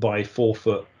 6 foot by 4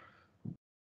 foot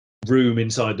room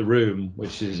inside the room,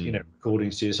 which is,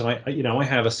 recording studio. So I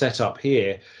have a setup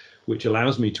here, which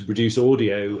allows me to produce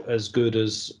audio as good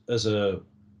as a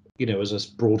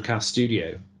broadcast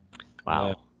studio.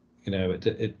 Wow.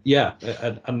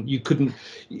 And you couldn't,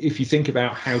 if you think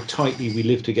about how tightly we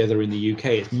live together in the UK,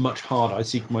 it's much harder. I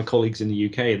see my colleagues in the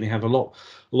UK, and they have a lot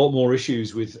more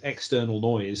issues with external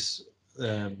noise,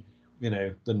 than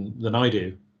I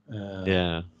do.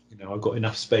 Yeah. I've got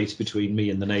enough space between me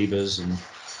and the neighbours, and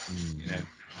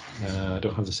I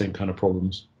don't have the same kind of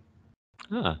problems.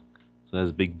 So that's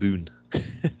a big boon.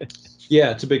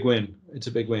 Yeah, it's a big win. It's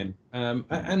a big win.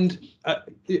 And I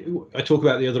talk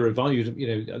about the other advantage.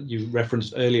 You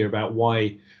referenced earlier about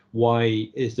why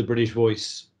is the British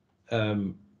voice,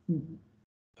 why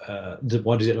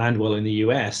does it land well in the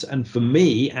US? And for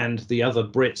me and the other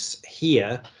Brits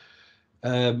here,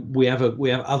 we have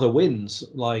other wins.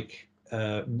 Like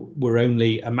we're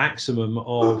only a maximum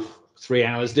of 3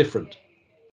 hours different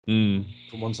from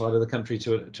one side of the country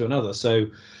to another. So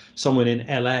someone in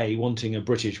LA wanting a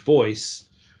British voice,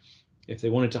 if they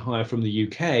wanted to hire from the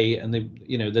UK, and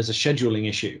there's a scheduling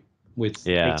issue with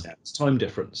 8 hours time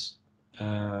difference.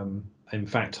 In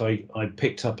fact, I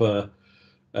picked up a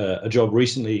job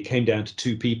recently. It came down to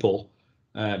 2 people,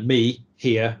 me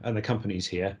here and the company's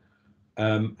here,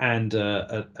 and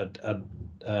a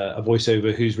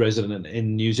voiceover who's resident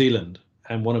in New Zealand.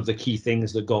 And one of the key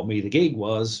things that got me the gig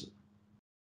was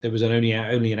there was only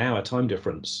an hour time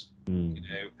difference,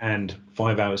 and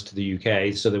 5 hours to the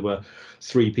UK. So there were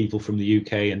 3 people from the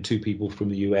UK and 2 people from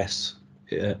the US,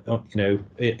 on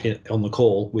the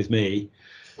call with me,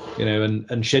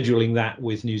 and scheduling that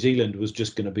with New Zealand was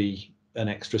just going to be an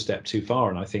extra step too far.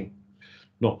 And I think,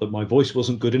 not that my voice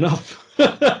wasn't good enough,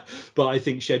 but I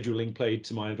think scheduling played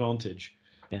to my advantage.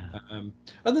 Yeah. And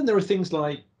then there are things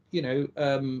like,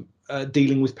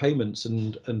 dealing with payments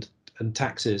and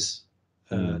taxes.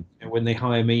 When they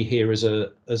hire me here as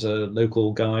a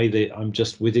local guy, I'm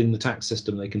just within the tax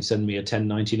system. They can send me a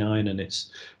 1099, and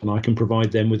I can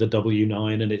provide them with a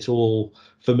W9, and it's all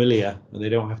familiar, and they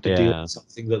don't have to deal with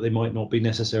something that they might not be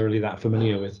necessarily that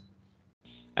familiar with.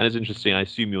 And it's interesting. I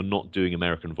assume you're not doing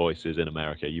American voices in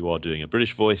America. You are doing a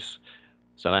British voice,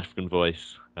 South African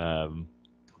voice.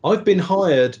 I've been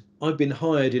hired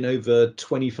in over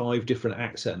 25 different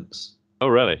accents. Oh,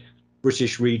 really?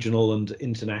 British regional and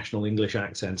international English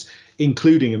accents,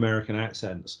 including American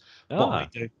accents. But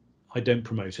I don't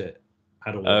promote it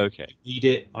at all. Okay. I need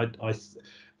it. And I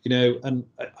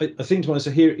think to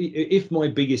myself here, if my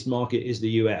biggest market is the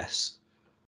US,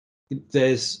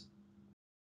 there's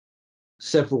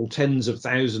several tens of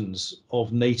thousands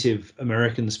of native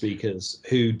American speakers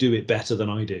who do it better than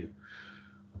I do.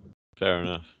 Fair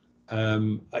enough.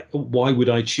 Why would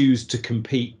I choose to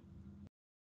compete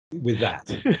with that?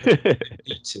 I don't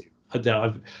need to.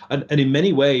 And in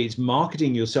many ways,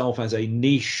 marketing yourself as a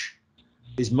niche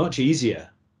is much easier.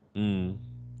 You're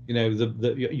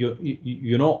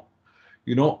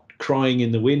not crying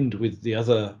in the wind with the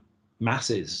other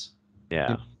masses.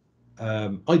 Yeah.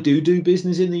 I do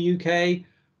business in the UK,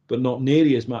 but not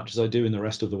nearly as much as I do in the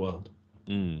rest of the world.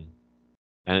 Mm.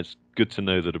 And it's good to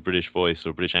know that a British voice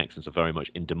or British accents are very much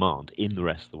in demand in the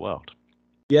rest of the world.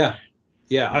 Yeah,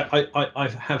 yeah. I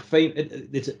have faith.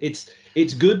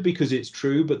 It's good because it's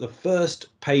true. But the first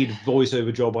paid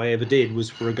voiceover job I ever did was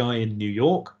for a guy in New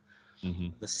York. Hmm.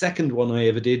 The second one I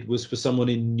ever did was for someone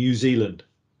in New Zealand.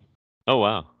 Oh,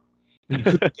 wow. We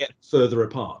couldn't get further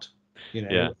apart,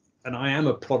 Yeah. And I am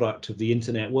a product of the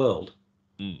internet world,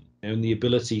 Mm. and the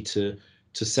ability to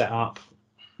set up,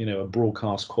 a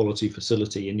broadcast quality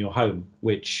facility in your home,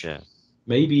 which Yeah.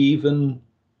 maybe even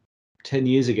 10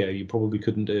 years ago you probably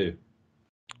couldn't do.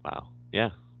 Wow.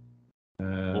 Yeah.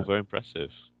 All very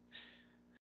impressive.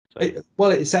 So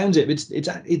Well, it sounds it.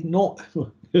 It's not.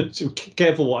 So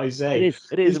careful what I say. it is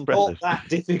It's not impressive. that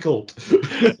difficult.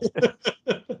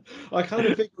 I kind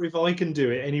of figure if I can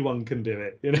do it, anyone can do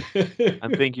it.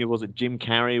 I'm thinking, was it Jim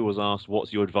Carrey was asked,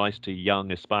 "What's your advice to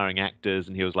young aspiring actors?"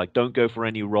 And he was like, "Don't go for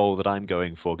any role that I'm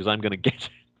going for because I'm going to get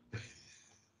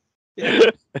Yeah.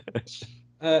 it."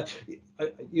 Uh,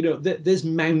 there's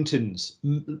mountains,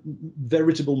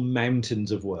 veritable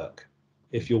mountains of work.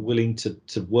 If you're willing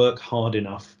to work hard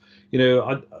enough,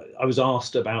 I was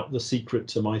asked about the secret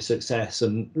to my success,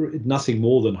 and nothing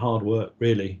more than hard work,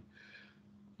 really.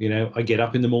 I get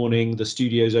up in the morning, the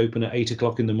studio's open at 8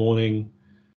 o'clock in the morning.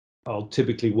 I'll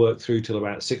typically work through till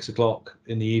about 6 o'clock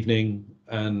in the evening,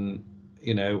 and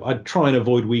I try and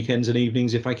avoid weekends and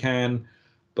evenings if I can,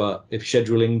 but if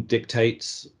scheduling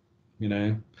dictates,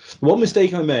 one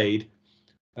mistake I made,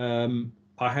 I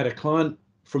had a client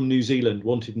from New Zealand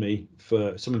wanted me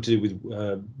for something to do with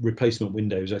replacement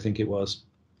windows, I think it was,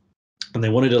 and they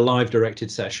wanted a live directed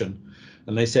session,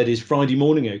 and they said, "Is Friday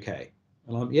morning okay?"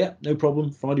 And I'm, "Yeah, no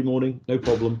problem. Friday morning, no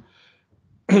problem."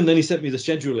 And then he sent me the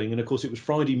scheduling, and of course it was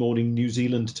Friday morning New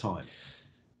Zealand time,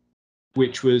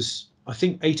 which was I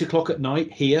think 8 o'clock at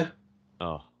night here.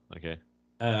 Oh, okay.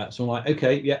 So I'm like,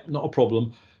 okay, yeah, not a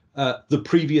problem. The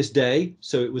previous day,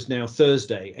 so it was now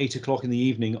Thursday, 8 o'clock in the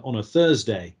evening on a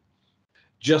Thursday.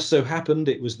 Just so happened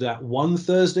it was that one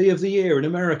Thursday of the year in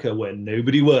America when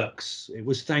nobody works. It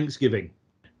was Thanksgiving,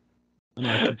 and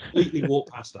I completely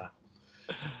walked past that.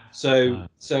 So, Uh,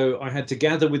 so I had to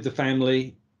gather with the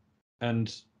family,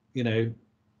 and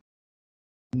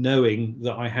knowing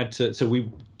that I had to. So we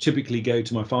typically go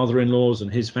to my father-in-law's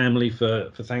and his family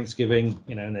for Thanksgiving,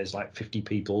 and there's like 50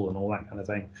 people and all that kind of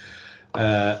thing.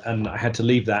 And I had to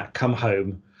leave that, come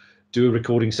home, do a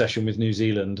recording session with New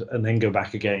Zealand, and then go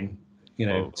back again,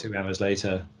 oh, 2 hours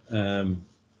later.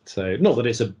 So not that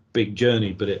it's a big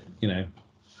journey, but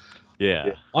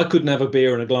yeah. I couldn't have a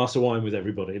beer and a glass of wine with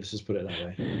everybody. Let's just put it that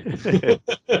way.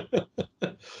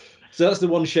 So that's the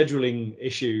one scheduling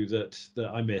issue that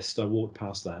I missed. I walked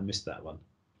past that and missed that one.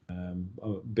 I'm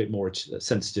a bit more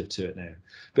sensitive to it now.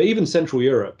 But even Central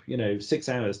Europe, 6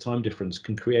 hours time difference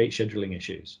can create scheduling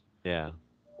issues. Yeah.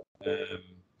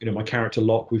 My character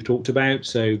Locke we've talked about.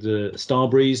 So the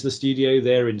Starbreeze, the studio,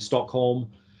 they're in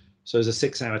Stockholm. So there's a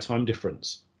 6 hour time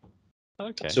difference.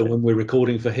 Okay. So when we're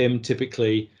recording for him,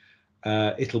 typically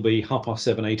it'll be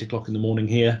 7:30, 8 o'clock in the morning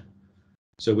here.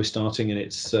 So we're starting and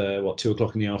it's 2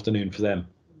 o'clock in the afternoon for them.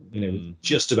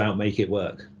 Just about make it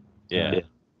work. Yeah.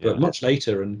 But much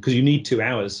later, and because you need 2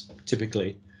 hours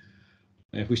typically.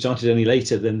 If we started any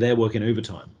later, then they're working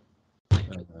overtime.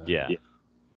 Yeah.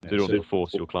 So you don't want to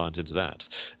force your client into that.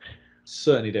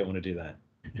 Certainly don't want to do that.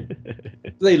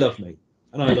 They love me,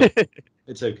 and I love them.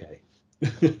 It's okay.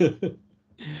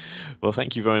 Well,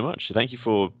 thank you very much. Thank you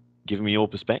for giving me your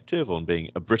perspective on being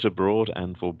a Brit abroad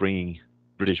and for bringing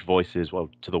British voices, well,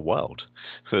 to the world.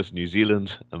 First New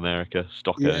Zealand, America,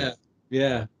 Stockholm.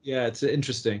 Yeah. It's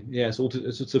interesting. Yeah, it's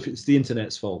the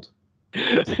internet's fault.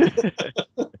 If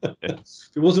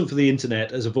it wasn't for the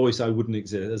internet, as a voice, I wouldn't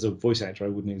exist. As a voice actor, I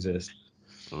wouldn't exist.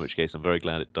 In which case, I'm very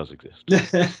glad it does exist.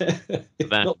 Not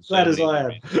and as so bad as many I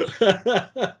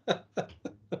other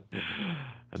am.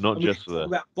 and not I mean, just for talk the.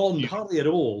 about Bond, hardly at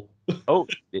all. Oh,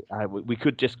 we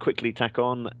could just quickly tack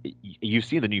on. You've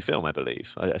seen the new film, I believe.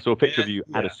 I saw a picture of you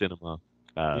at a Yeah, cinema.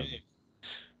 yeah, Um,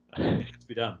 it has to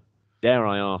be done. dare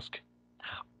I ask,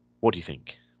 what do you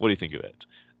think? What do you think of it?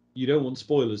 You don't want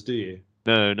spoilers, do you?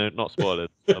 No, no, not spoilers.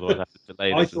 Otherwise, I have to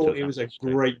delay I this until thought it's it out was a on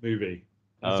stream. great movie.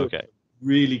 I Oh, thought okay. it was a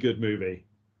really good movie.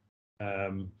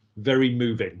 Very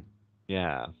moving.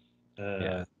 Yeah.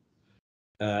 Yeah.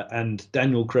 Uh, and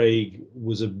Daniel Craig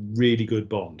was a really good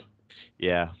Bond.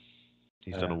 Yeah.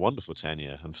 He's done Uh, a wonderful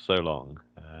tenure and for so long.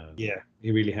 yeah,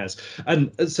 he really has.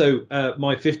 And so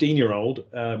my 15-year-old,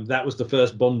 that was the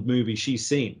first Bond movie she's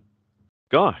seen.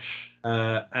 Gosh.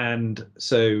 And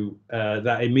so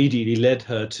that immediately led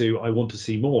her to I want to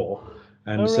see more.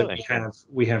 And Oh, so really?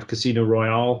 we have Casino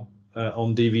Royale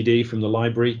on DVD from the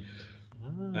library.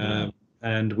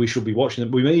 And we shall be watching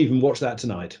them. We may even watch that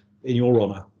tonight, in your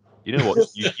honor. You know what?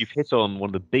 You've hit on one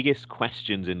of the biggest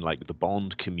questions in like the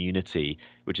Bond community,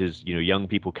 which is, young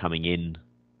people coming in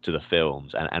to the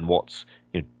films and what's,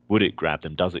 would it grab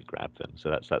them? Does it grab them?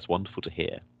 So that's wonderful to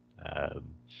hear.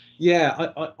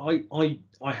 Yeah,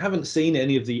 I haven't seen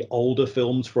any of the older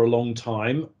films for a long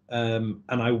time, and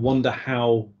I wonder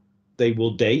how they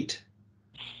will date.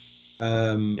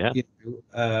 Yeah.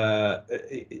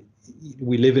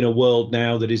 We live in a world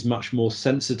now that is much more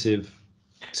sensitive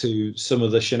to some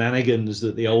of the shenanigans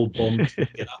that the old Bonds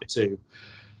get up to,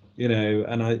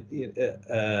 and I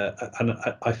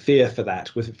fear for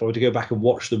that. If I were to go back and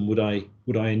watch them, would I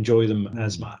enjoy them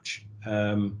as much?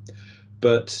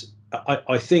 But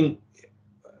I think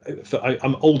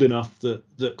I'm old enough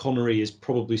that Connery is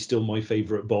probably still my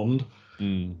favorite Bond.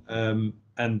 And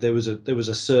there was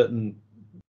a certain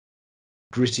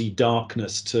gritty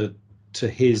darkness to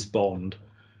his Bond.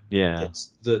 Yeah.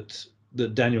 That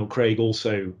Daniel Craig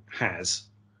also has.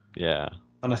 Yeah.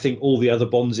 And I think all the other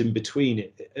Bonds in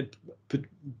between,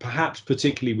 perhaps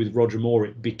particularly with Roger Moore,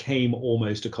 it became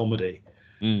almost a comedy.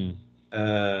 And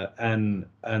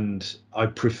I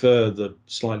prefer the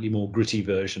slightly more gritty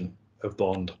version of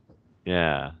Bond.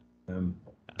 Yeah.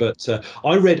 But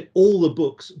I read all the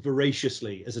books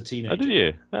voraciously as a teenager. Oh, did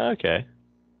you? Okay.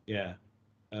 Yeah.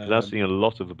 Because I've seen a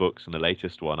lot of the books in the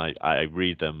latest one. I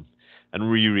read them and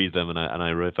reread them, and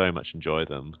I very much enjoy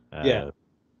them. Yeah,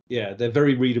 they're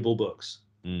very readable books.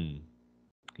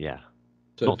 Yeah.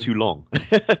 So, not too long.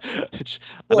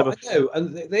 Well, I know,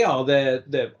 and they are. They're.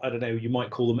 I don't know. You might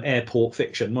call them airport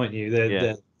fiction, mightn't you?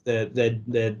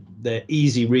 They're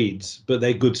easy reads, but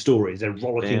they're good stories. They're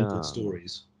rollicking good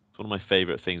stories. It's one of my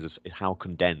favorite things is how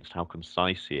condensed, how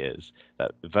concise he is.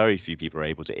 That very few people are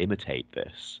able to imitate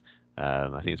this.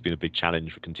 I think it's been a big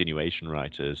challenge for continuation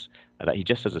writers, that he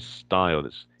just has a style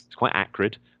that's it's quite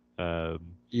acrid.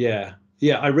 Yeah.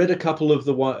 I read a couple of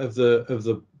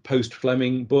the post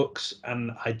Fleming books,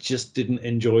 and I just didn't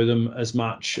enjoy them as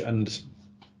much. And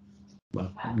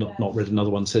well, not read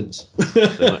another one since.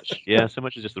 So much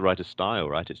is just the writer's style,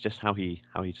 right? It's just how he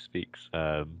speaks.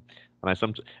 And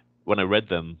when I read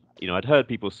them, I'd heard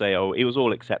people say, "Oh, it was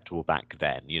all acceptable back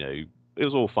then." It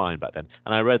was all fine back then.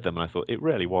 And I read them and I thought it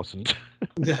really wasn't.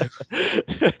 No.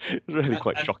 It was really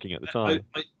quite shocking at the time.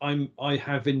 I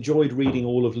have enjoyed reading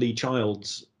all of Lee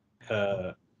Child's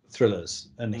thrillers,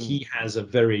 and he has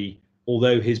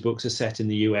although his books are set in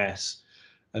the US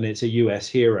and it's a US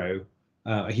hero,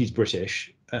 he's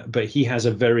British, but he has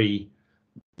a very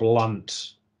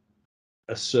blunt,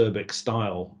 acerbic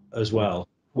style as well,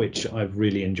 which I've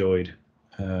really enjoyed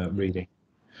reading.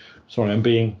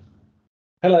 Sorry,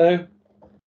 hello,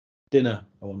 dinner.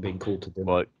 Oh, I'm being called to dinner.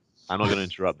 Well, I'm not going to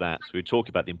interrupt that. So we talk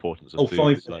about the importance of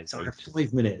food. 5 minutes. I have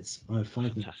 5 minutes. I have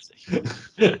 5 minutes.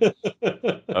 Fantastic.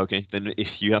 Okay, then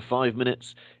if you have 5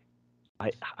 minutes,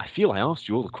 I feel I asked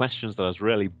you all the questions that I was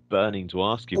really burning to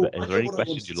ask you, but is there any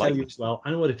questions you'd like? As well,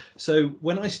 I know what. So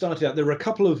when I started out, there were a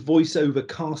couple of voiceover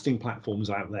casting platforms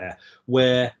out there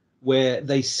where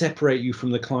they separate you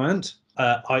from the client.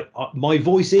 My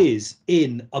voice is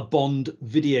in a Bond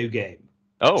video game.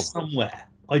 Somewhere.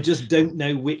 I just don't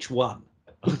know which one.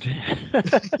 Oh dear.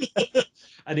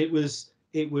 And it was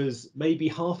maybe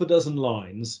half a dozen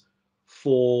lines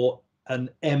for an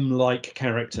M-like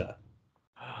character.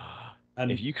 And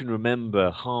if you can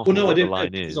remember half of what the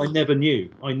line is, I never knew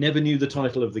the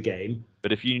title of the game.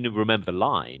 But if you remember the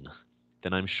line,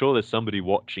 then I'm sure there's somebody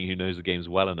watching who knows the games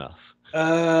well enough.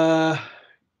 That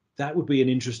would be an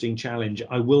interesting challenge.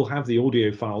 I will have the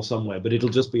audio file somewhere, but it'll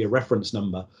just be a reference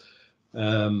number.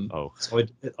 So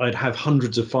I'd have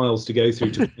hundreds of files to go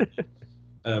through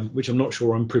which I'm not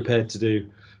sure I'm prepared to do.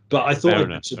 But I thought I'd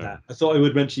mention that. I thought I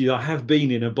would mention I have been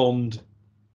in a Bond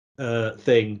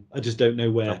thing. I just don't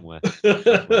know where. Somewhere.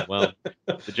 Well,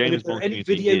 the James Bond any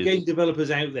video game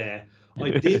developers out there,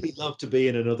 I'd really love to be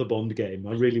in another Bond game.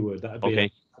 I really would. That'd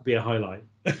be a highlight.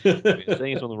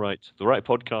 Saying it's on the right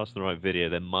podcast, the right video,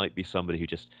 there might be somebody who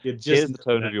just hears the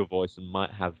tone of your voice and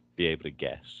might be able to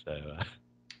guess. So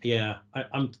yeah,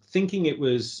 I'm thinking it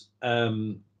was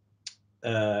when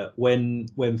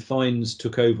Fiennes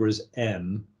took over as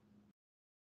M.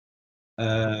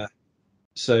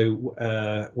 So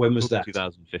when was that?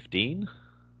 2015.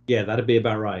 Yeah, that'd be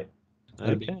about right.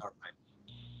 Be about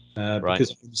right.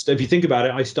 Because if you think about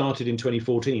it, I started in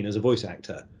 2014 as a voice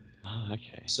actor. Oh,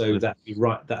 okay. So that'd be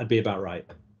right. That'd be about right.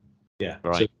 Yeah.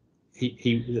 Right. So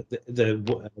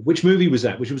which movie was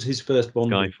that? Which was his first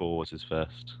Bond? Skyfall was his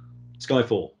first.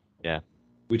 Skyfall. Yeah.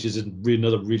 Which is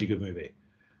another really good movie.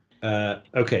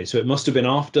 Okay, so it must have been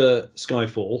after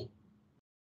Skyfall.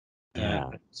 Yeah.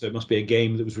 So it must be a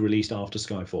game that was released after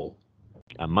Skyfall.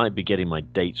 I might be getting my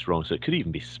dates wrong, so it could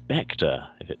even be Spectre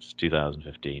if it's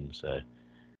 2015. So,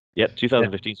 yep, Yeah.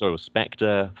 2015. Sorry, was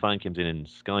Spectre. Fine comes in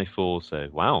Skyfall. So,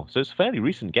 wow. So it's a fairly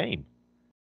recent game.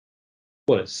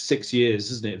 Well, it's 6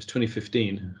 years, isn't it? It was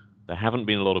 2015. There haven't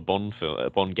been a lot of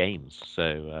Bond games,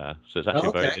 so it's actually Oh,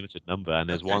 a very okay. limited number, and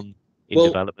there's Okay. one in Well,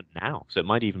 development now, so it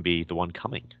might even be the one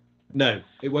coming. no,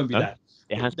 it won't be No, that.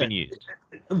 it has No. been used.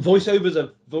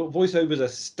 Voiceovers a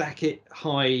stack it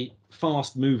high,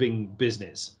 fast moving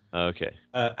business. Okay.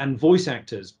 And voice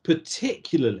actors,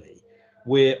 particularly,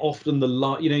 we're often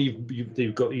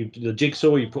you've got the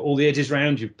jigsaw, you put all the edges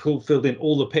around, you've filled in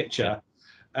all the Yeah. picture,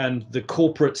 and the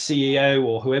corporate CEO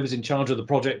or whoever's in charge of the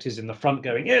project is in the front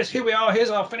going, yes, here we are, here's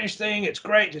our finished thing, it's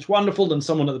great, it's wonderful. And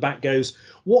someone at the back goes,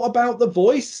 what about the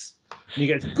voice? And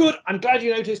you go, good, I'm glad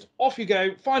you noticed, off you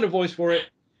go, find a voice for it.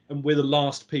 And we're the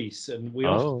last piece, and we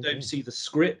often Oh, don't okay. see the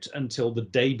script until the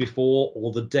day before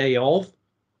or the day of.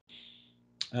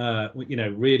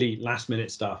 Really last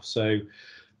minute stuff. So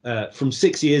from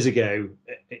 6 years ago,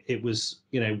 it was,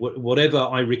 whatever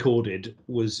I recorded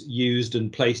was used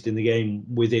and placed in the game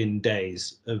within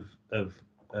days of.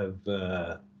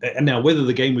 And now whether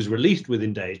the game was released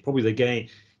within days, probably the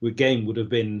game would have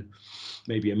been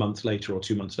maybe a month later or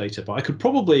 2 months later. But I could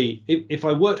probably, if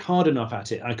I worked hard enough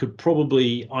at it, I could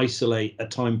probably isolate a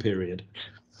time period,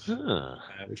 Huh.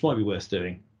 which might be worth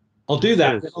doing. I'll do So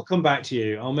that. Then I'll come back to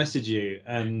you. I'll message you,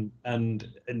 and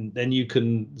then you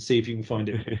can see if you can find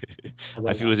it.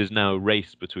 I feel it is now a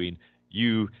race between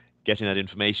you getting that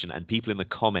information and people in the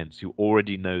comments who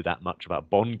already know that much about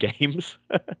Bond games.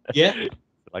 Yeah,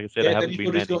 Like I said, yeah. there If haven't been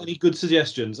anybody's many. got any good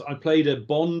suggestions, I played a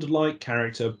Bond-like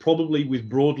character, probably with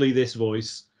broadly this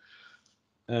voice,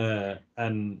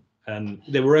 and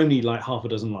there were only like half a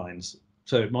dozen lines,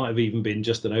 so it might have even been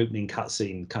just an opening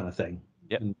cutscene kind of thing,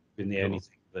 Yep, and been the only sure.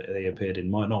 thing that they appeared in.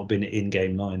 Might not have been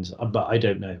in-game lines, but I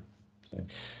don't know. So,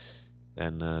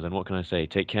 Then what can I say?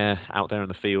 Take care out there in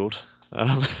the field.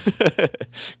 Good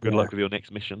yeah. luck with your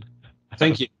next mission.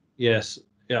 Thank you. Yes.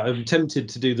 Yeah, I'm tempted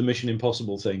to do the Mission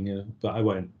Impossible thing, but I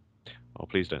won't. Oh,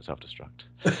 please don't self-destruct.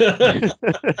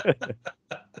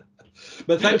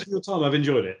 But thanks for your time. I've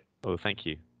enjoyed it. Oh, thank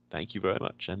you. Thank you very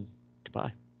much, and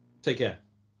goodbye. Take care.